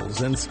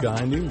articles and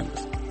Sky News.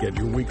 Get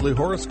your weekly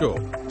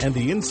horoscope and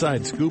the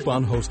inside scoop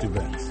on host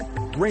events.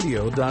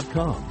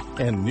 Radio.com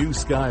and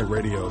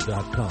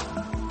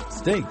NewSkyRadio.com.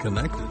 Stay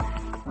connected.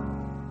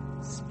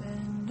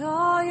 Spend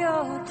all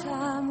your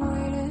time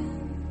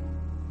waiting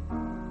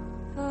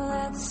for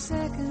that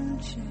second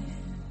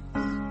chance,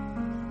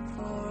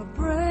 for a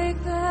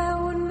break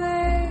that would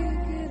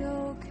make it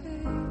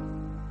okay.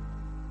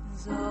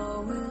 There's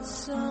always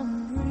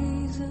some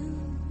reason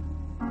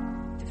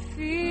to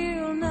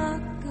feel not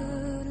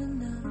good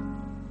enough,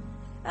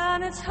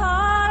 and it's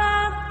hard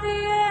at the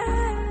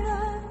end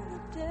of the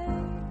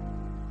day.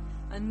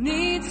 I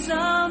need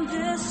some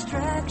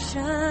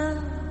distraction.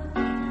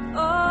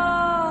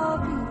 Oh,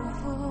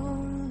 beautiful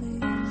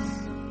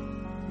release.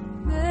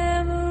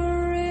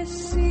 Memories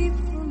seep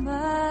through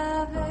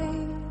my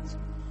veins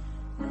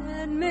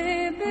and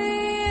may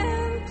be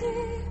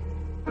empty.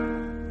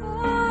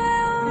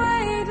 Oh,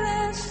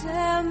 weightless,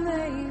 and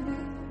maybe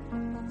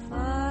I'll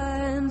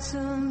find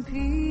some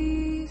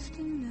peace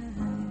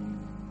tonight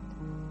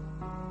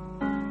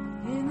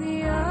in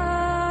the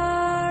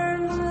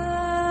arms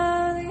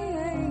of the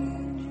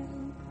angel.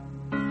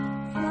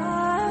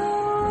 Fly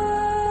away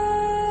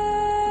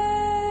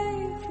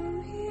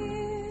from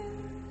here,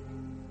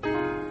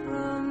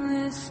 from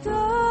this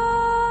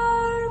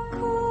dark,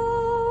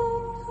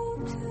 cold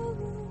hotel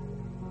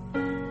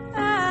room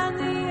and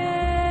the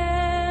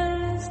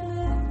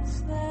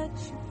endlessness that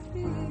you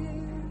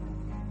fear.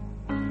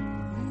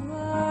 You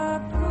are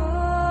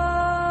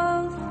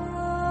pulled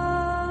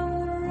from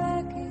the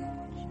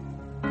wreckage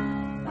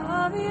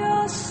of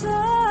your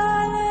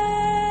silent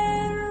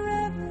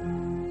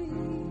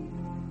reverie.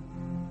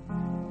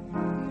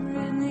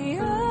 You're in the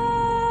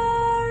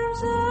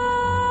arms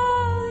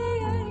of the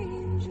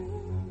angel.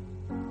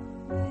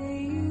 May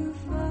you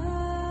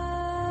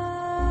find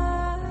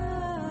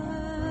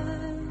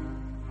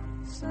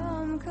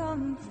some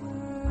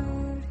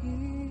comfort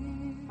here.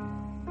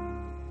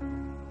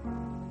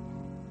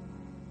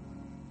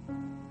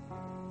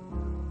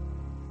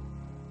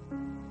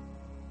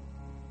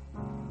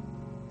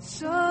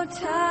 So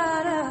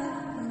tired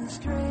of the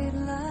straight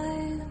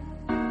line,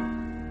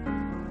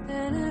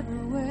 and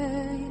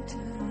everywhere you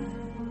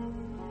turn,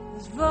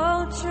 there's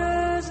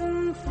vultures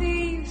and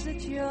thieves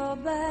at your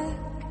back.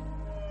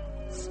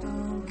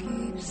 Storm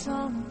keeps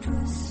on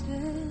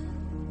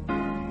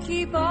twisting,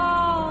 keep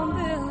on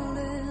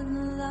building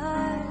the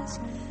lies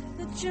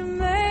that you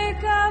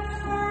make up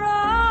for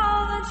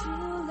all that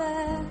you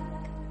lack.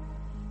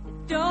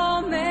 It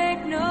don't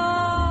make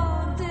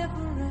no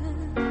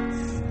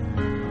difference.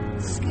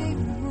 Escape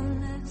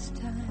one last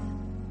time.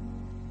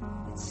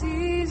 It's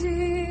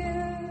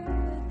easier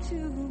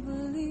to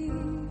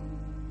believe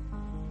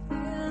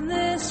in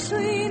this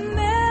sweet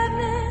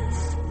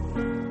madness,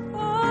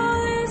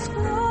 all this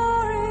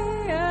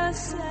glorious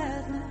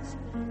sadness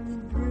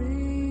that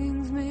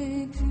brings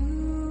me to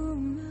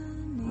my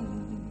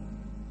knees.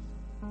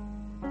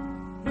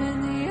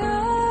 In the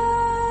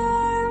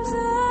arms of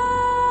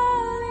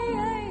the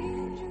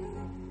angel,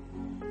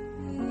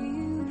 may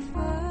you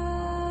find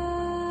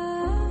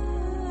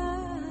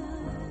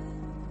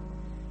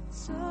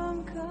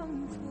some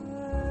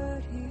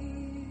comfort here.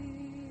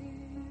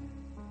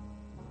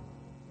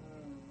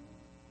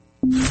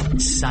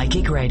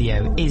 Psychic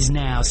Radio is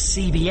now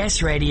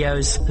CBS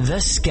Radio's The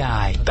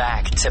Sky.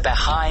 Back to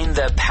Behind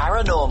the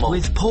Paranormal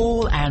With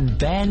Paul and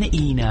Ben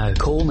Eno.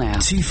 Call now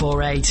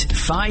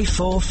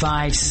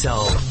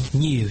 248-545-SOUL.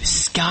 New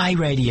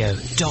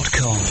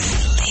skyradio.com.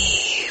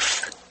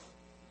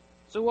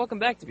 So welcome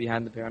back to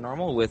Behind the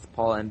Paranormal with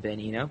Paul and Ben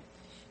Eno.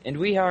 And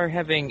we are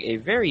having a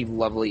very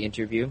lovely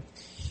interview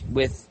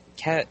with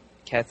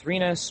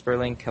Katharina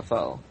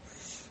Sperling-Caffel.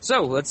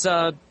 So let's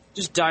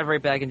just dive right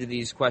back into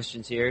these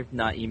questions here,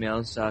 not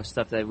emails,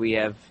 stuff that we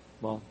have,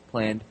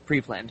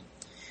 pre-planned.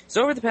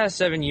 So over the past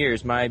 7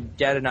 years, my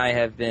dad and I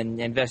have been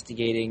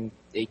investigating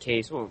a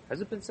case. Oh, has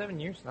it been 7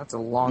 years? That's a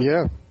long...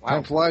 Yeah, wow.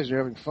 Time flies, you're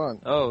having fun.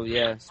 Oh,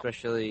 yeah,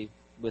 especially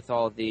with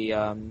all the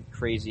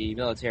crazy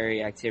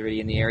military activity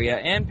in the area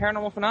and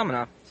paranormal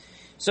phenomena.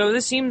 So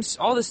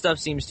all this stuff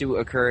seems to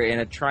occur in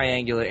a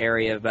triangular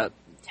area of about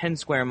 10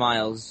 square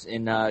miles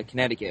in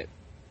Connecticut.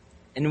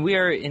 And we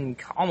are in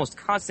almost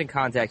constant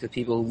contact with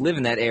people who live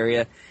in that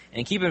area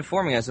and keep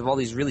informing us of all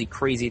these really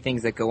crazy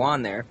things that go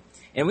on there.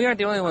 And we aren't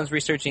the only ones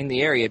researching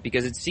the area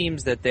because it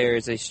seems that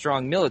there's a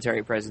strong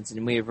military presence,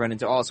 and we have run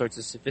into all sorts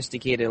of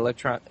sophisticated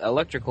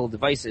electrical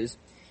devices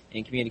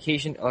and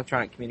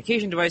electronic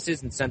communication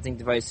devices and sensing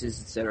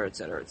devices, etc.,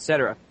 etc.,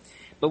 etc.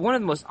 But one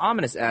of the most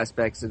ominous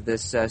aspects of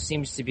this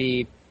seems to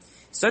be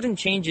sudden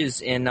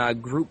changes in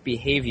group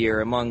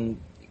behavior among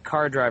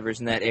car drivers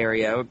in that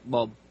area.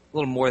 Well, a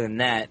little more than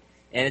that.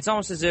 And it's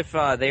almost as if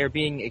they are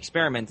being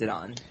experimented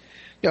on.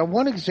 Yeah,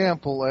 one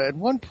example, at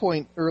one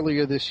point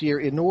earlier this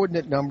year,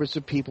 inordinate numbers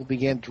of people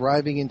began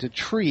driving into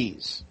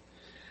trees.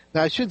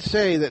 Now, I should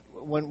say that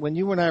when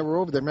you and I were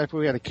over there,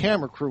 we had a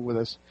camera crew with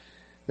us,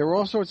 there were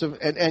all sorts of,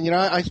 and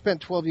I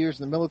spent 12 years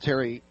in the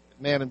military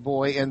man and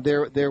boy, and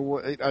there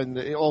were,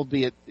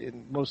 albeit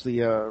in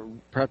mostly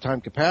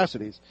part-time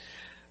capacities,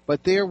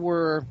 but there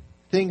were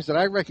things that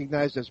I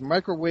recognized as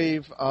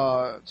microwave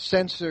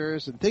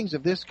sensors and things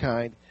of this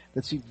kind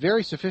that seemed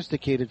very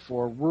sophisticated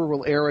for a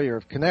rural area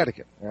of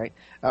Connecticut, right?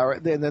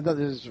 Then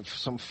there's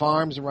some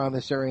farms around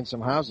this area and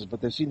some houses,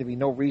 but there seemed to be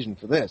no reason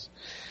for this.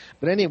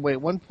 But anyway,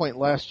 at one point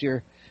last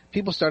year,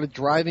 people started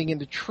driving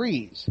into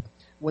trees.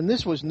 When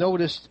this was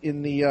noticed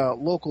in the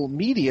local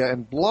media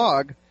and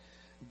blog,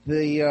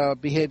 the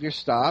behavior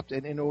stopped,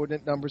 and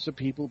inordinate numbers of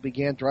people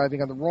began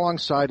driving on the wrong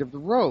side of the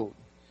road,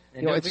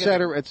 And et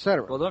cetera, et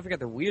cetera. Well, don't forget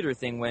the weirder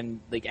thing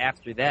when, like,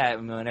 after that,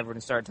 when everyone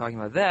started talking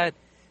about that,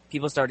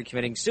 people started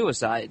committing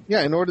suicide.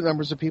 Yeah, inordinate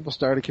numbers of people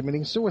started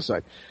committing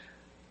suicide.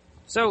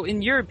 So,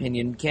 in your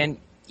opinion, can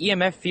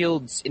EMF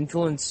fields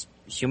influence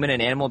human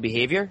and animal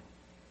behavior?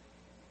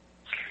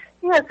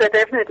 Yes, I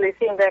definitely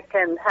think that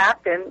can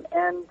happen,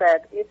 and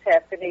that is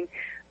happening.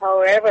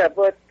 However,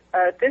 what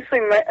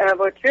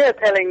you're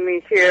telling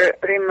me here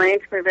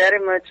reminds me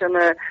very much of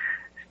a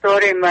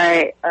story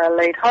my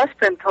late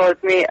husband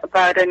told me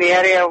about an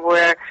area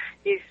where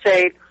he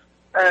said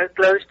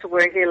close to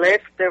where he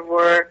lived there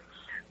were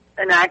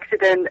an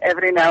accident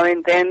every now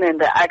and then, and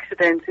the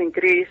accidents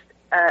increased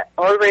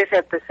always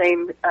at the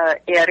same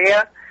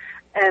area.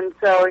 And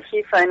so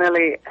he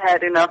finally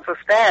had enough of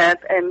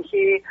that, and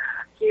he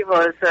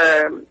was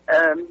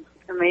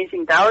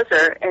amazing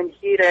dowser, and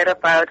he read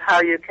about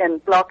how you can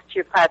block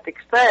geopathic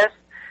express,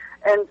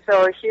 and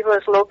so he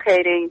was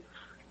locating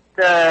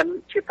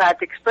the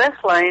geopathic express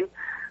line,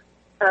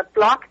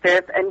 blocked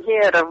it, and he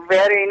had a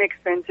very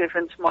inexpensive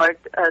and smart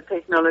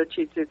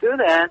technology to do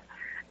that,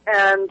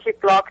 and he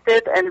blocked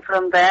it, and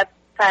from that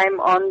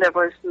time on there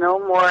was no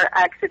more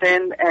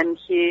accident, and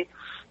he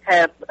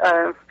had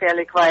a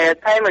fairly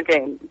quiet time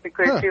again,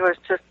 because he was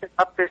just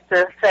up with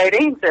the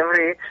sirens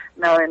every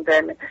now and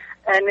then.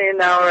 And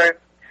in our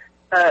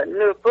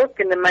new book,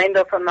 In the Mind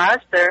of a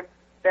Master,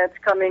 that's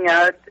coming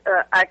out,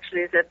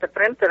 actually is at the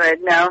printer right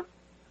now,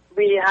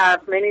 we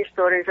have many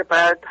stories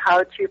about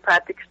how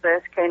geopathic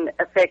express can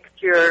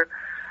affect your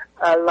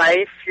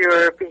life,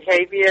 your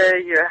behavior,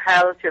 your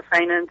health, your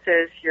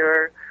finances,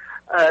 your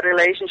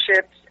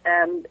relationships,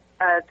 and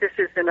this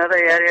is another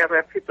area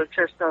where people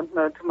just don't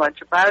know too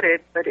much about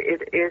it, but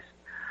it is,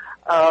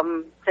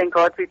 thank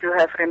God we do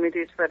have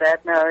remedies for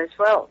that now as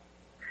well.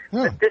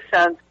 But this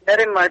sounds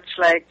very much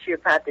like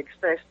geopathic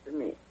express to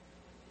me.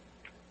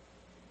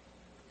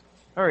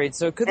 All right,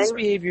 so could this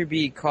behavior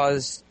be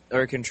caused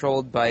or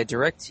controlled by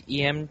direct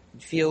EM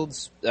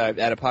fields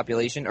at a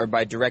population, or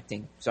by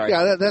directing? Sorry.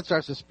 Yeah, that's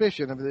our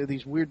suspicion of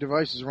these weird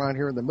devices around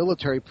here in the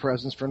military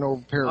presence for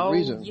no apparent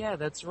reason. Oh, yeah,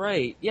 that's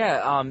right.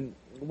 Yeah,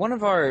 one of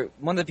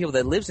the people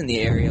that lives in the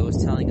area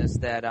was telling us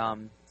that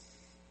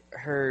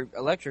her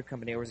electric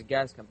company, or was it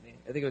gas company?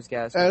 I think it was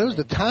gas company. It was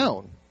the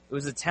town. It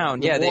was the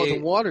town, the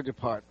water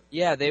department.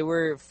 Yeah, they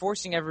were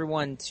forcing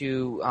everyone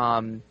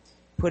to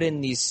put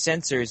in these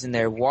sensors in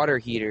their water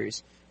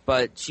heaters.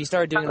 But she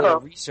started doing a little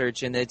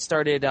research, and it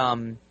started,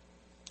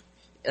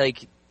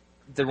 like,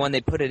 the one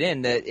they put it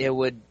in, that it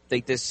would,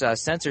 like, this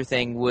sensor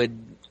thing would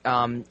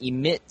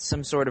emit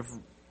some sort of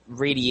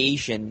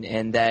radiation,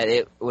 and that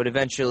it would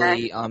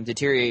eventually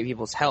deteriorate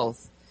people's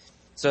health.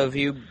 So have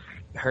you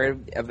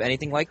heard of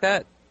anything like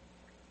that?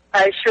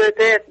 I sure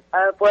did.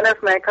 One of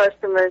my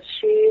customers,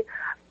 she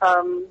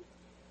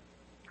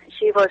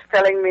was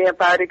telling me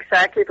about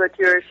exactly what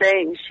you were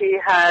saying. She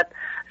had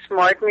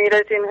smart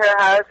meters in her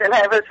house, and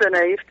I was so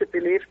naive to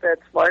believe that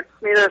smart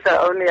meters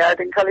are only out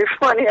in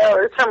California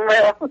or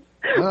somewhere else,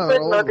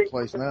 but not in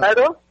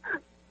Colorado.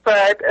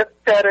 But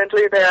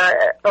apparently they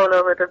are all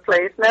over the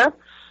place now.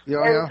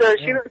 So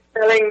she was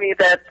telling me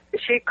that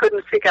she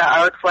couldn't figure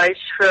out why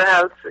her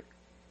health,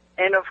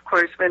 and of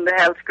course when the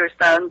health goes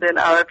down, then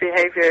our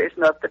behavior is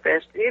not the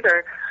best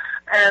either.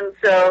 And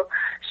so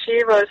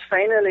she was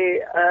finally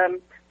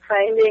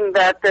finding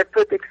that they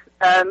put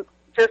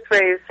just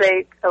where you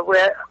say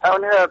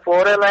on her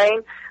water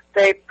line,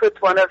 they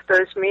put one of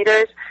those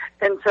meters,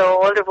 and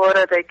so all the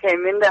water that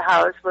came in the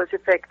house was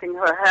affecting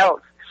her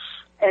health.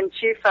 And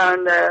she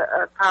found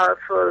a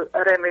powerful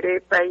remedy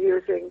by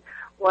using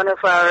one of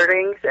our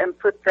rings and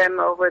put them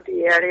over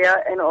the area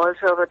and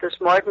also over the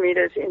smart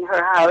meters in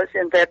her house,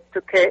 and that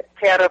took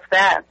care of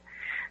that.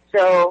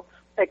 So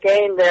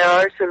again, there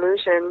are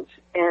solutions,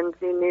 and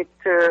we need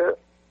to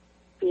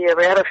be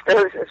aware of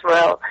those as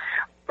well.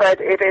 But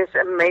it is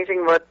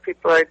amazing what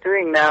people are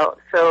doing now.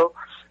 So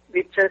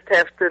we just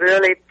have to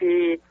really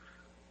be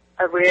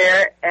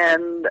aware,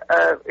 and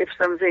if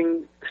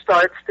something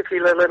starts to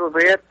feel a little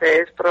weird,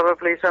 there's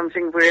probably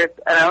something weird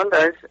around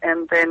us,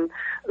 and then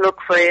look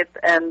for it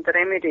and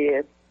remedy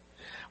it.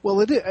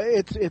 Well,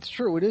 it's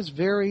true. It is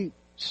very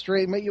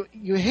strange.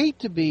 You hate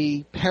to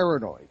be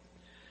paranoid.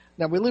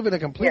 Now, we live in a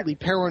completely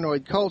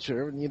paranoid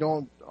culture, and you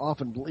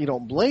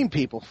don't blame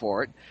people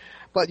for it.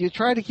 But you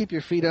try to keep your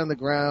feet on the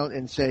ground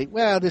and say,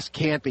 well, this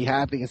can't be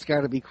happening. It's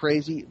got to be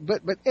crazy.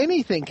 But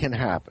anything can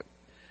happen.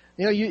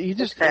 You know, you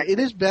just, it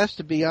is best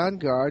to be on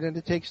guard and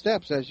to take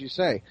steps, as you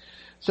say.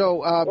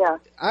 So,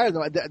 I don't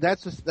know,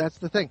 that's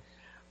the thing.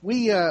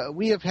 we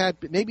have had,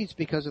 maybe it's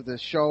because of the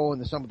show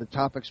and some of the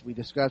topics we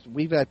discussed,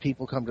 we've had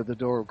people come to the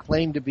door who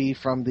claim to be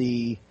from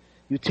the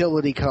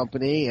utility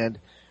company, and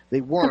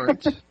they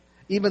weren't,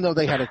 even though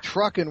they had a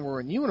truck and were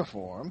in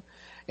uniform,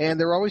 and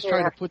they're always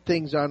trying to put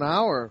things on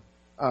our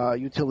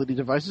utility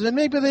devices, and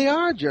maybe they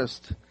are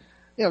just,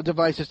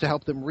 devices to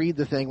help them read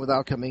the thing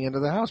without coming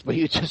into the house, but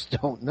you just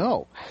don't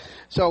know.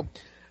 So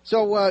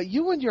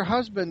you and your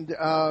husband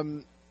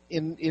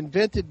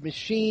invented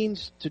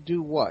machines to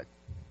do what?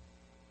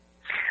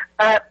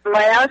 My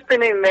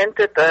husband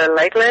invented the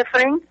light lathe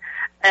ring,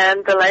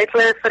 and the light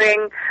lathe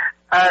ring,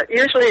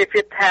 usually if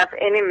you have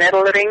any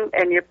metal ring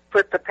and you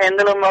put the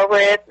pendulum over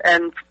it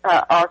and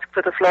ask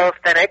for the flow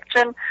of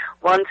direction,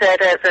 one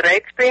side has a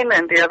right spin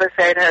and the other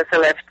side has a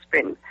left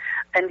spin.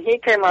 And he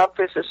came up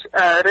with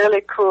a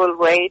really cool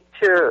way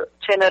to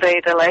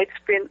generate a right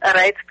spin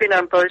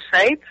on both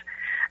sides,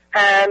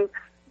 and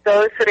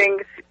those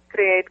rings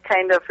create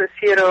kind of a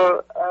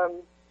zero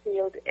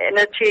field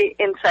energy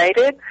inside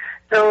it.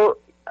 So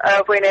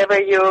whenever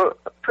you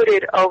put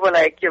it over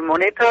like your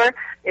monitor,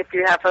 if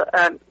you have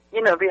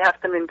we have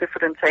them in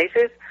different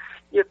sizes,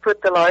 you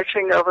put the large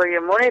ring over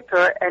your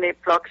monitor and it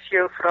blocks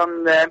you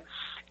from the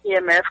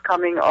EMF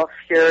coming off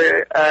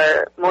your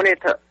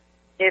monitor.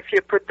 If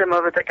you put them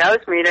over the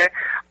Gauss meter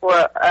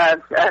or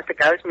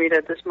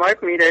the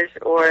smart meters,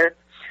 or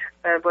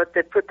what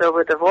they put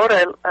over the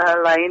water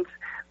lines,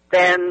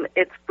 then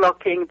it's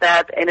blocking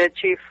that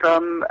energy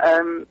from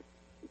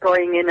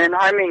going in and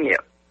harming you.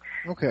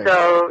 Okay.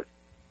 So,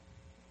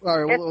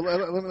 all right. Well,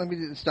 let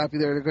me stop you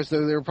there, because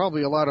there are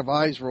probably a lot of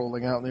eyes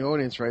rolling out in the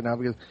audience right now,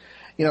 because,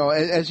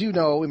 as you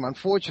know,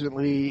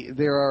 unfortunately,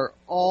 there are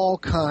all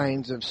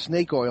kinds of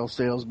snake oil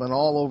salesmen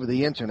all over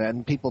the internet,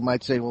 and people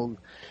might say, well,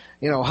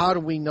 how do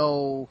we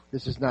know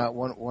this is not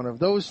one of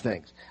those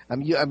things?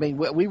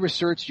 We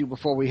researched you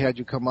before we had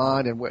you come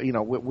on, and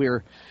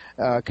we're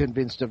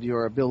convinced of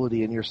your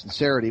ability and your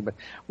sincerity. But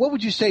what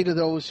would you say to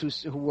those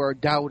who are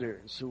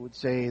doubters, who would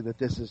say that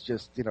this is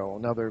just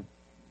another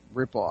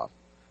ripoff?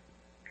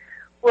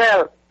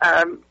 Well,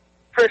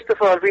 first of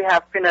all, we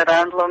have been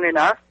around long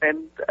enough,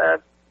 and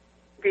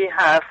we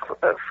have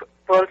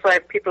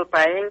worldwide people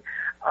buying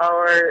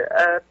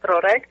our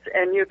products,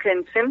 and you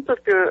can simply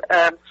do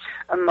a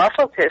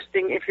muscle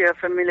testing if you're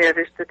familiar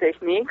with the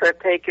technique, or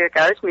take your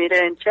Gauss meter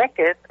and check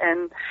it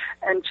and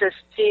just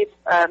see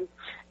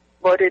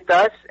what it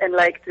does. And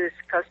like this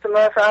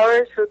customer of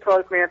ours who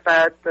told me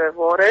about the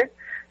water,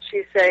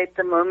 she said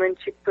the moment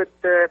she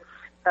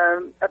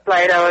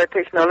applied our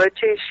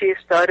technology, she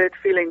started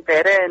feeling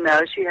better, and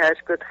now she has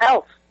good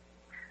health.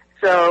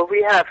 So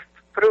we have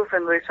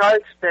proven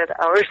results that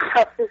our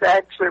stuff is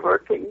actually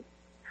working.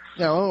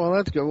 Yeah, well,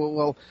 that's good.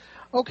 Well,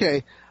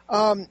 okay.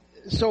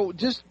 So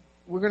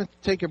we're going to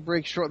take a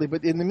break shortly,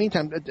 but in the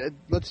meantime,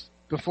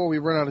 before we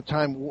run out of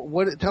time,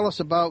 tell us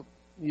about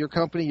your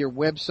company, your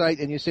website,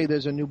 and you say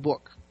there's a new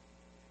book.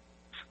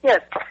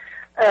 Yes.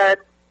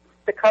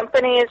 The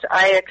company is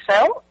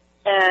iXL,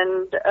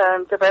 and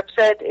the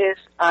website is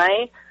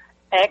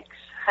ix-el.com,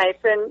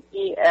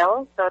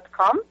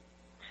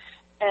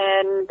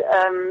 and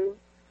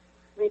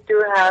we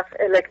do have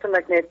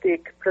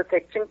electromagnetic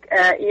protection,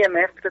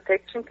 EMF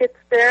protection kits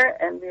there,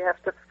 and we have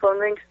the phone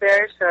links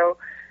there. So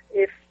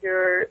if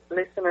your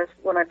listeners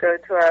want to go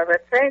to our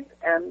website,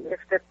 and if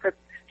they put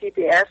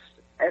CBS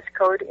as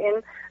code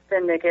in,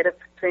 then they get a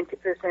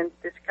 20%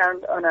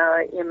 discount on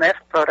our EMF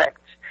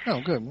products. Oh,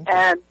 good.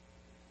 And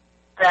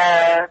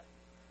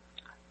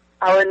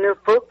our new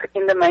book,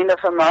 In the Mind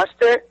of a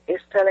Master,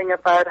 is telling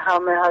about how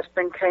my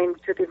husband came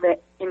to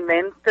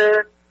invent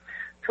the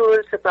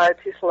tools, about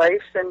his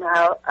life and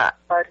how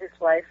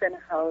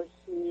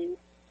he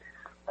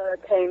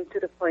came to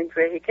the point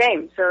where he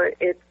came. So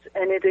it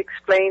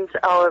explains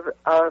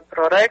our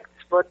products,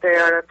 what they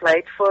are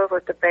applied for,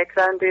 what the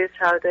background is,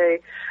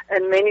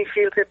 and many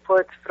field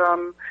reports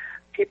from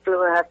people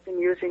who have been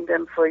using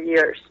them for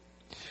years.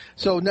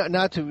 So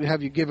not to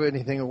have you give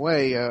anything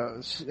away,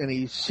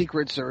 any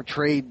secrets or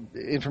trade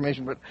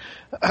information, but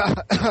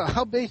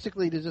how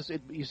basically does this?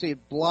 You say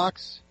it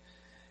blocks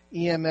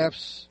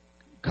EMFs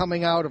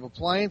coming out of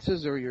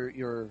appliances or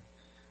your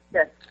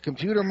yes.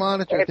 computer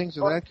monitor, things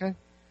of that kind?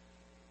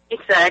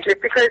 Exactly,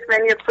 because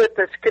when you put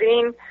the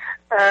screen,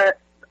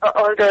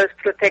 all those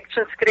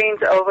protection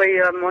screens over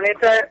your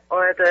monitor,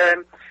 or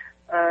the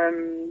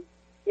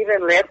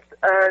even LED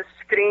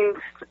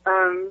screens,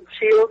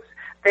 shields,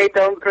 they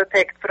don't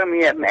protect from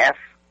EMF.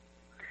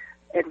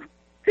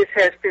 This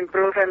has been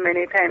proven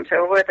many times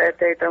over that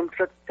they don't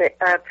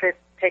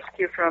protect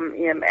you from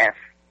EMF.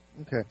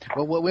 Okay.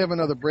 Well, we have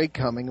another break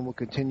coming, and we'll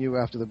continue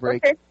after the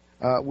break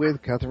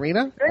with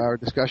Katharina, our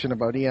discussion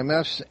about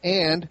EMFs,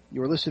 and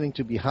you're listening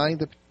to Behind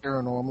the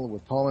Paranormal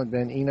with Paul and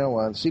Ben Eno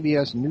on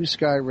CBS New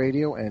Sky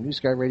Radio and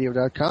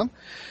newskyradio.com.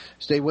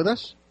 Stay with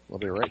us. We'll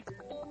be right back.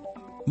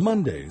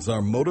 Mondays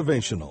are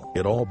motivational.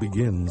 It all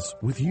begins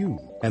with you.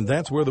 And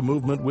that's where the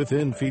movement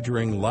within,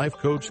 featuring life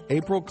coach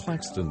April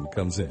Claxton,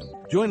 comes in.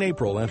 Join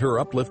April and her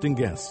uplifting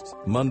guests,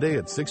 Monday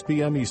at 6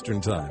 p.m. Eastern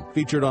Time.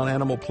 Featured on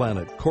Animal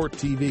Planet, Court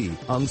TV,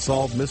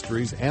 Unsolved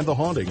Mysteries, and The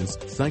Hauntings,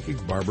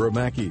 Psychic Barbara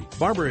Mackey.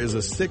 Barbara is a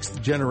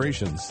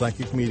 6th-generation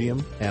psychic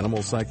medium,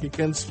 animal psychic,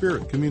 and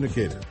spirit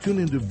communicator. Tune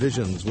into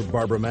Visions with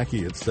Barbara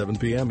Mackey at 7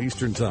 p.m.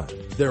 Eastern Time.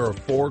 There are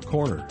 4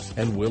 corners,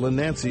 and Will and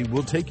Nancy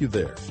will take you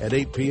there at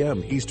 8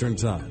 p.m. Eastern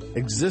Time.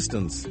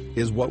 Existence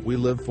is what we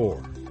live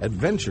for.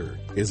 Adventure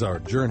is our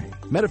journey.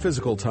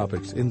 Metaphysical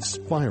topics,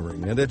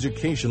 inspiring and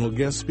educational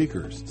guest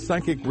speakers,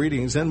 psychic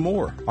readings, and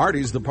more.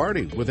 Artie's the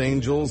Party with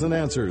Angels and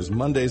Answers,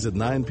 Mondays at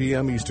 9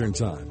 p.m. Eastern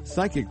Time.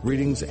 Psychic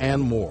readings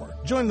and more.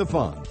 Join the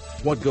fun.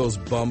 What goes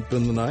bump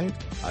in the night?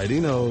 Heidi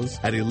knows.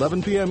 At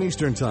 11 p.m.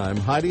 Eastern Time,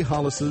 Heidi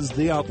Hollis's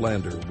The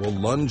Outlander will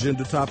lunge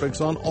into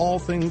topics on all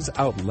things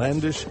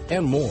outlandish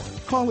and more.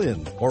 Call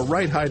in or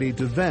write Heidi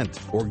to vent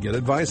or get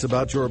advice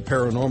about your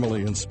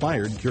paranormally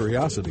inspired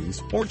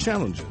curiosities or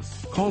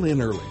challenges. Call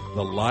in early.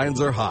 The lines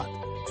are hot.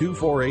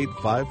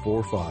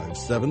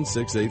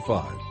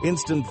 248-545-7685.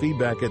 Instant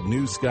feedback at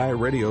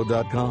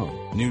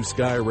newskyradio.com. New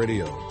Sky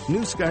Radio.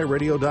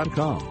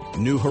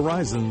 newskyradio.com. New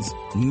horizons,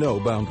 no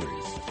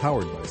boundaries.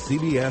 Powered by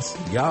CBS,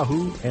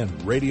 Yahoo,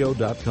 and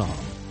radio.com.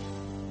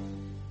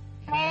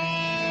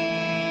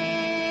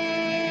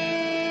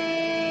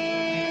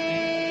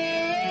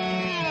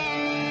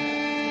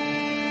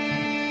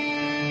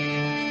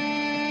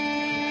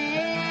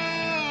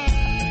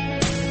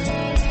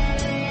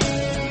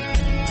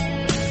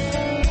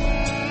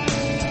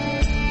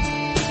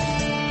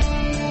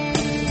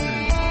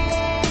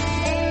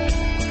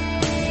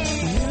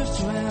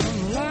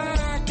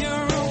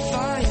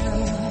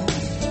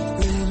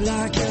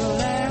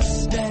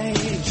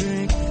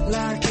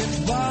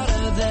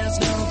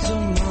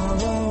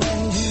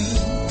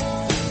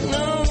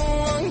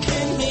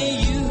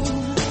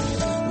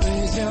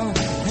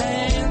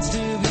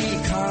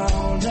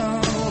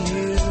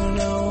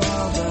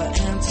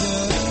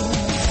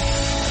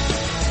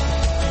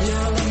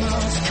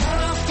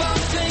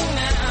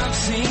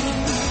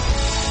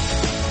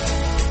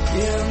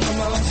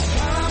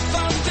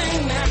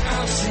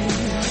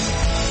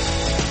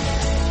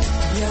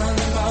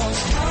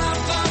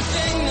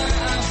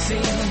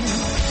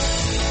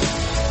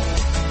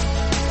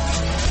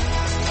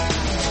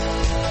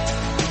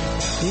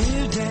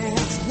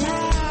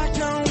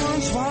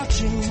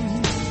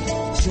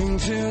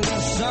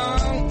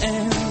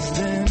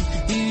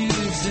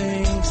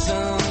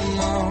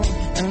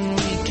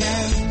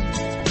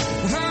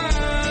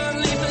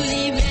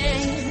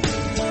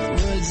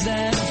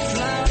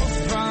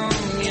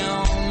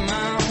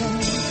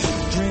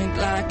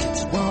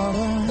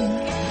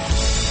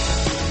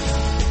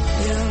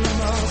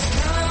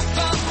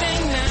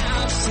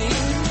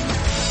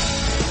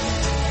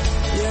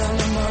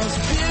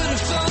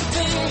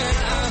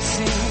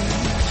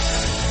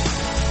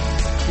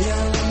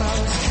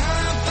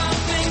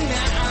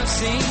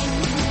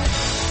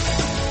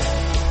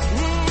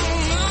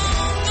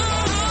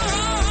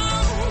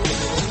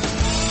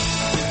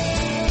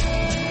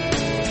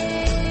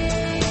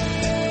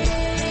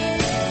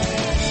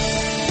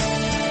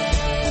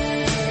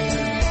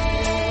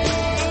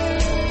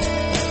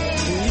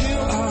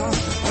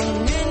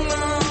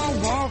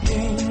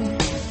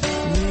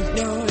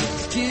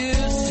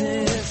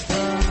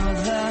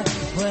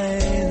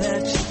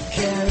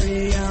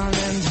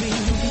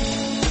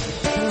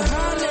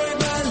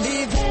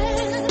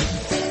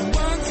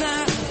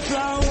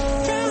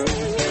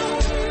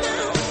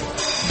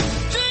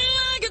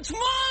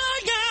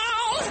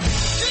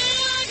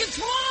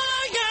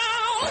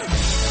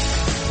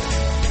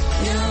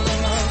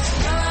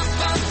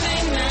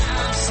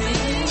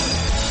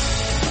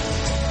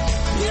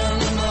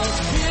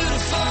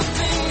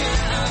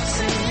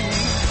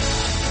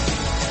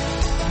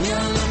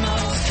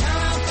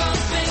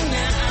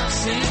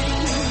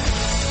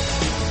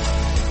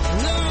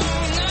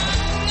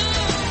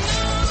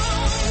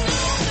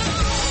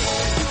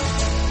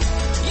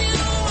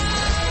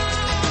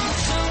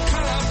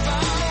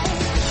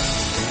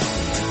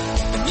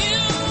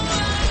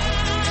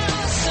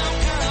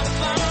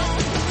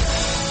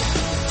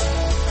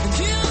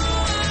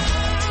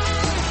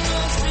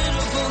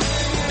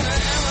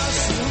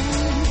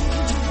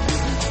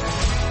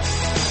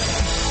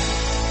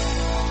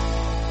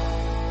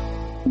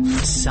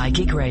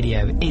 Psychic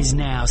Radio is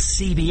now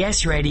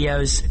CBS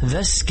Radio's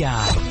The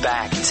Sky.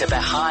 Back to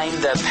Behind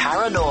the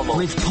Paranormal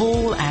with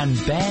Paul and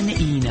Ben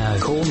Eno.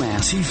 Call now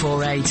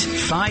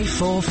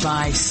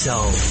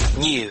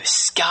 248-545-SOUL. New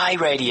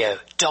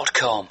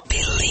skyradio.com.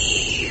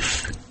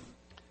 Believe.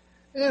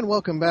 And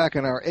welcome back.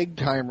 And our egg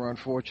timer,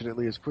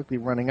 unfortunately, is quickly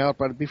running out.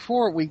 But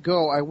before we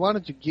go, I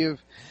wanted to give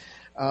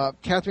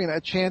Katharina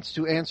a chance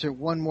to answer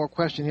one more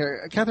question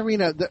here.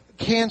 Katharina, the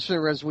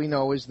cancer, as we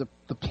know, is the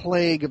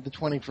plague of the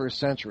 21st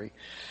century.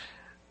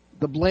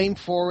 The blame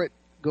for it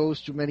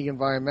goes to many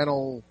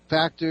environmental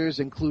factors,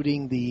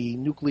 including the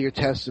nuclear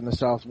tests in the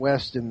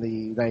Southwest in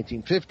the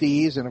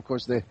 1950s, and of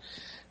course the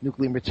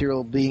nuclear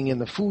material being in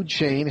the food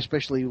chain,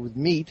 especially with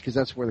meat, because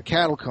that's where the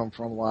cattle come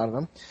from, a lot of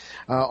them.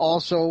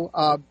 Also,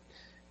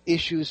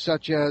 issues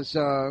such as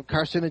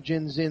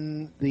carcinogens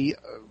in the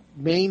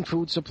main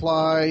food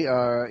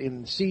supply,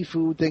 in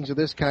seafood, things of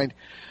this kind.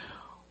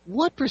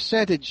 What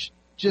percentage,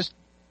 just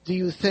do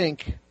you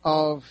think,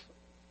 of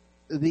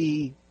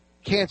the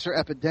cancer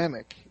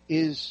epidemic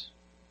is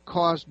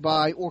caused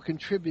by or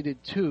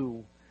contributed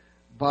to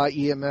by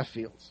EMF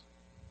fields?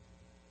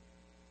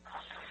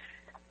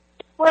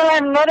 Well,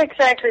 I'm not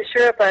exactly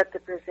sure about the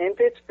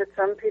percentage, but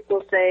some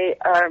people say,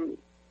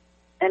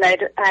 and I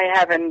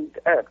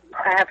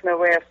have no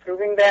way of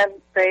proving that.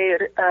 They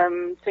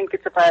think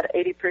it's about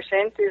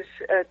 80% is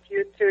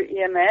due to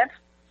EMF.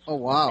 Oh,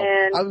 wow.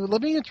 And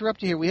Let me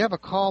interrupt you here. We have a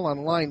call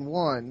on line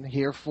 1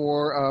 here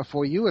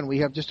for you, and we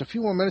have just a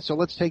few more minutes, so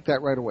let's take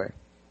that right away.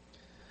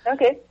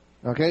 Okay.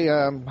 Okay.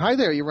 Hi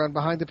there. You're on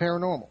Behind the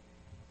Paranormal.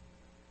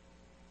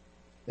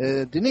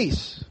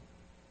 Denise,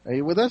 are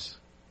you with us?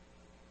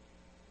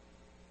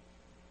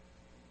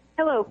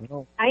 Hello.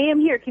 No. I am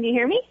here. Can you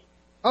hear me?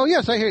 Oh,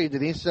 yes, I hear you,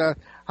 Denise. How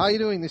are you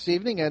doing this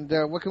evening, and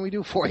what can we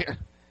do for you?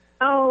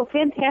 Oh,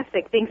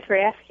 fantastic. Thanks for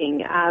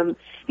asking. I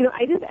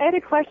had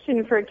a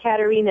question for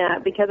Katerina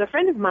because a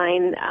friend of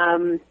mine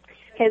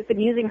has been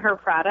using her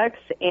products,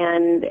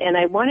 and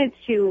I wanted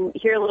to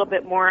hear a little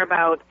bit more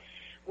about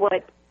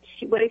what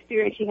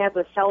experience she has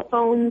with cell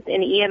phones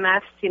and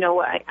EMFs.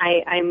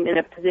 I'm in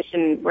a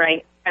position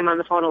where I'm on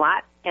the phone a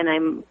lot, and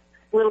I'm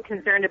a little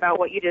concerned about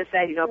what you just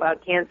said,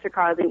 about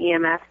cancer-causing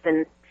EMFs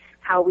and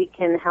how we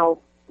can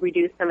help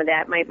reduce some of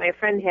that. My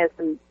friend has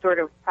some sort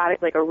of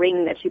product, like a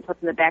ring that she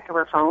puts in the back of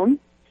her phone,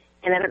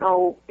 and I don't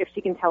know if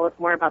she can tell us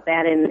more about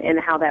that and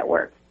how that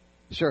works.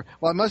 Sure.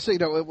 Well, I must say,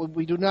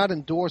 we do not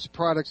endorse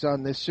products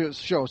on this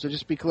show, so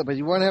just be clear. But if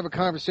you want to have a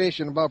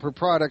conversation about her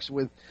products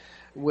with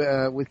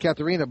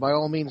Katerina, by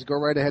all means, go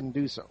right ahead and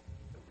do so.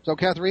 So,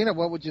 Katerina,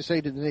 what would you say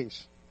to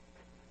Denise?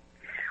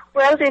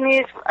 Well,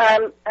 Denise,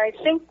 I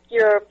think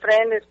your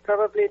friend is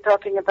probably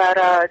talking about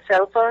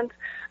cell phones,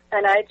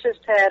 and I just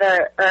had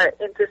an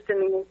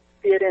interesting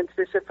experience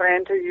with a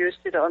friend who used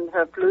it on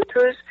her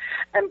Bluetooth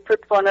and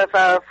put one of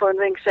our phone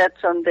ring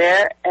sets on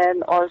there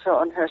and also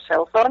on her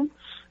cell phone.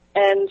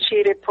 And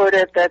she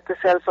reported that the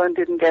cell phone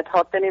didn't get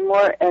hot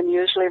anymore, and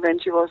usually when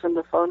she was on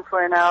the phone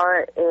for an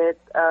hour,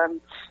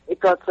 it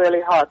got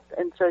really hot.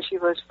 And so she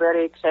was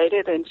very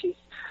excited, and she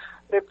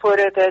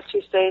reported that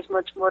she stays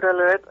much more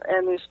alert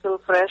and is still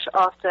fresh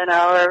after an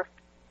hour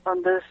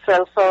on the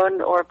cell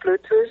phone or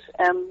Bluetooth,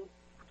 and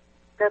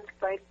that's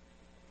quite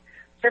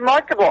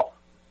remarkable.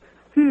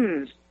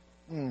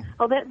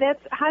 Well, that's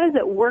how does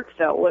it work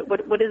though?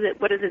 What does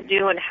it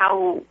do, and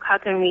how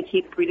can we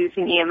keep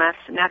reducing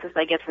EMFs, not just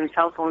I guess in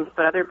cell phones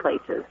but other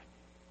places?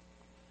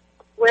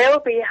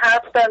 Well, we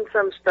have done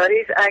some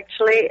studies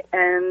actually,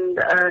 and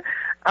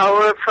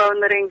our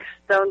phone rings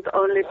don't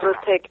only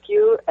protect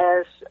you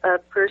as a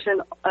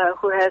person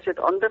who has it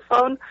on the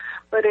phone,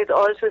 but it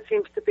also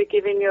seems to be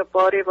giving your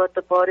body what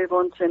the body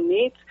wants and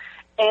needs,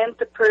 and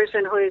the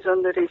person who is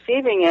on the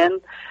receiving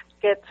end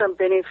get some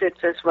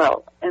benefits as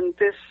well. And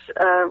this,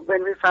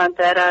 when we found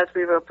that out,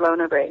 we were blown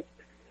away.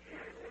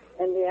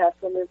 And we have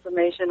some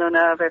information on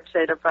our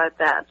website about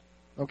that.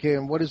 Okay,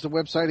 and what is the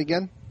website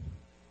again?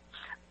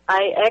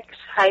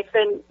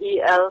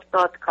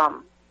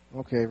 ix-el.com.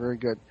 Okay, very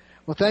good.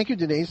 Well, thank you,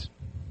 Denise.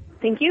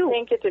 Thank you.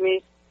 Thank you,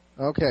 Denise.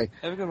 Okay.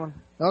 Have a good one.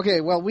 Okay,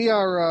 well, we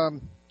are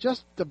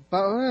just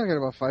about, I got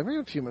about 5, maybe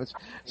a few minutes.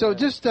 So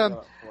just,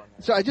 so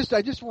I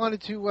just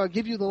wanted to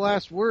give you the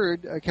last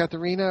word,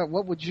 Katerina.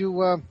 What would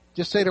you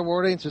just say to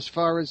our audience as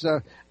far as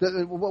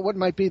what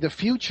might be the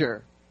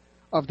future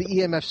of the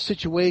EMF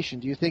situation?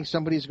 Do you think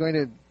somebody's going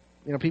to,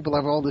 people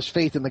have all this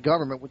faith in the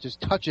government, which is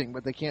touching,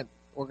 but they can't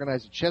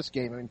organize a chess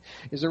game. I mean,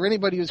 is there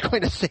anybody who's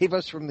going to save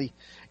us from the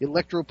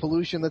electro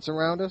pollution that's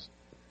around us?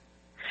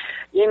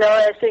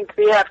 I think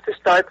we have to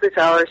start with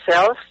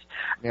ourselves,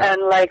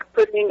 and like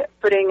putting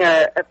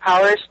a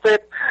power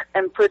strip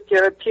and put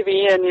your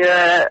TV and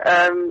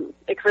your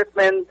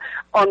equipment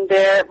on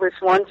there with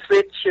one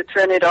switch. You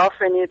turn it off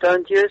when you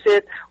don't use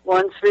it.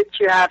 One switch,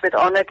 you have it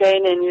on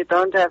again, and you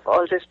don't have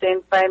all the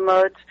standby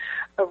modes.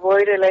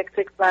 Avoid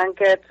electric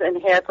blankets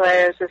and hair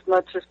dryers as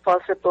much as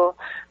possible.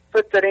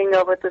 Put the ring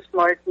over the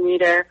smart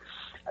meter.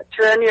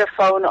 Turn your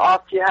phone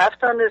off. You have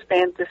to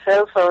understand the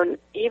cell phone,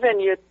 even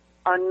you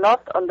are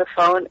not on the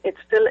phone, it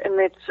still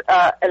emits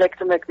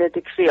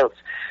electromagnetic fields.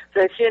 So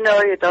if you know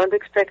you don't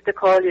expect a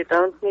call, you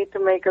don't need to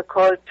make a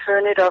call,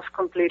 turn it off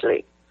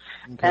completely.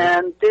 Okay.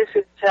 And this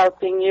is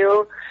helping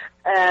you.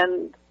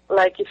 And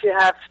like if you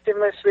have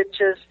dimmer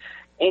switches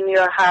in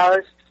your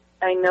house,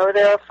 I know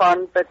they are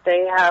fun, but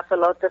they have a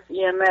lot of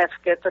EMF.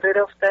 Get rid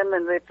of them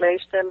and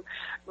replace them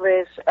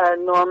with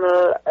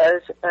normal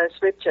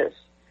switches.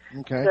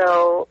 Okay.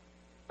 So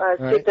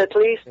sit at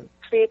least 6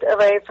 feet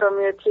away from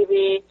your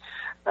TV.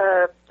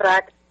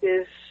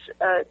 Practice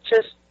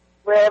just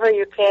wherever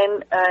you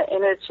can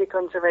energy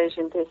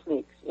conservation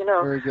techniques.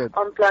 Very good.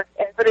 Unplug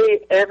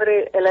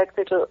every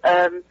electrical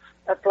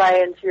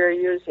appliance you're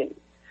using.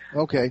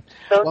 Okay.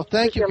 Don't well,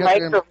 thank you, use your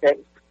Katerina.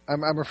 microwave.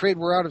 I'm afraid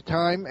we're out of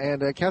time.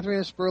 And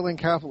Katharina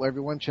Sperling-Caffel,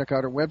 everyone, check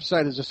out her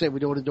website. As I say, we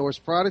don't endorse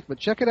product, but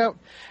check it out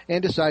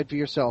and decide for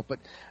yourself. But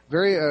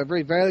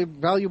very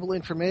valuable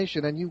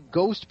information. And you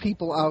ghost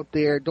people out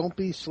there, don't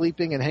be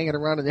sleeping and hanging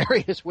around in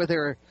areas where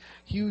there are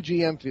huge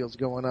EM fields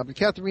going on. But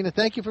Katharina,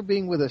 thank you for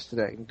being with us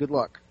today, and good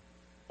luck.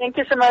 Thank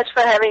you so much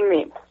for having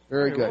me.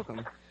 Very You're good.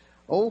 welcome.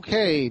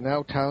 Okay,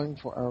 now time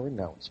for our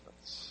announcements.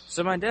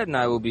 So my dad and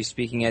I will be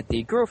speaking at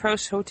the Grove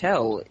House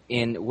Hotel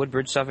in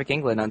Woodbridge, Suffolk,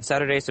 England on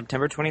Saturday,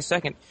 September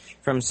 22nd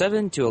from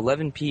 7 to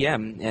 11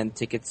 p.m. And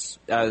tickets,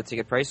 the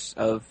ticket price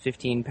of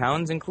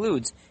 £15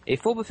 includes a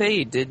full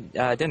buffet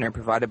dinner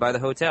provided by the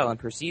hotel, and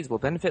proceeds will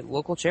benefit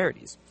local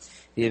charities.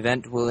 The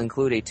event will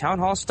include a town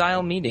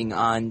hall-style meeting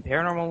on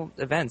paranormal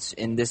events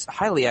in this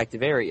highly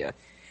active area,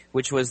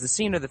 which was the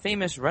scene of the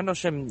famous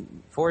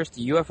Rendlesham Forest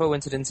UFO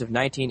incidents of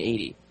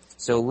 1980.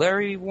 So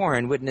Larry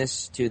Warren,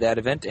 witness to that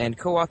event and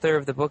co-author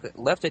of the book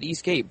Left at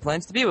Eastgate,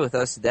 plans to be with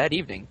us that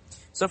evening.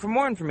 So for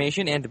more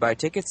information and to buy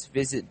tickets,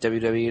 visit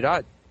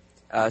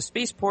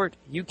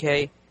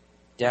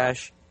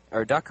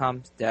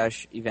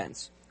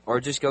www.spaceport.uk.com/events. Or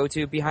just go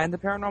to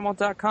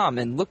behindtheparanormal.com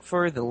and look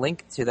for the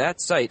link to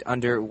that site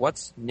under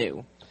What's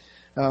New.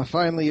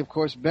 Finally, of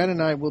course, Ben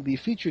and I will be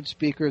featured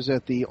speakers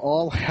at the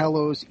All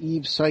Hallows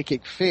Eve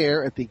Psychic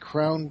Fair at the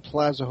Crown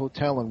Plaza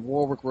Hotel in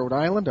Warwick, Rhode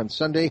Island on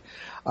Sunday,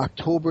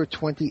 October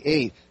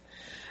 28th.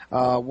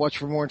 Watch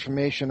for more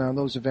information on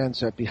those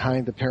events at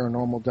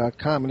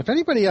BehindTheParanormal.com. And if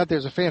anybody out there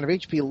is a fan of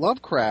H.P.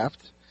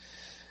 Lovecraft,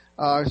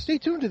 stay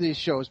tuned to these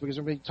shows because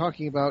we're going to be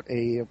talking about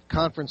a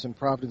conference in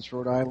Providence,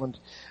 Rhode Island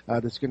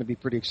that's going to be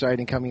pretty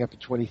exciting coming up in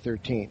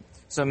 2013.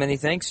 So many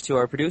thanks to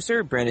our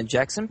producer, Brandon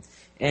Jackson,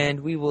 and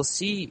we will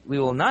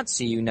not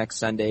see you next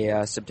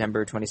Sunday,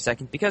 September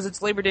 22nd, because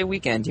it's Labor Day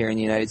weekend here in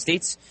the United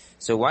States.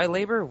 So why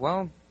labor?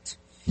 Well,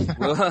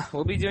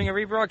 we'll be doing a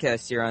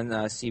rebroadcast here on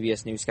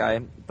CBS News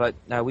Sky, but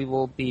we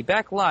will be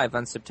back live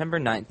on September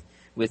 9th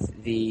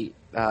with the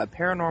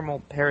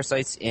paranormal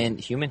parasites in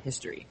human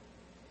history.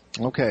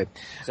 Okay.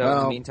 So in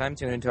the meantime,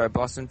 tune into our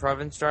Boston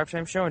Providence Drive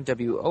Time show on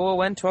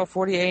WOON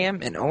 1240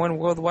 AM and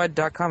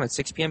ONWorldwide.com at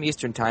 6 p.m.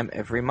 Eastern Time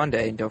every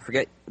Monday. And don't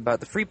forget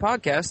about the free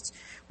podcasts.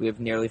 We have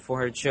nearly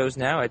 400 shows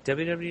now at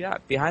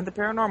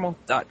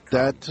www.behindtheparanormal.com.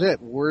 That's it.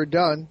 We're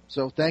done.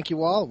 So thank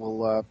you all.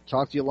 We'll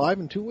talk to you live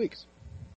in 2 weeks.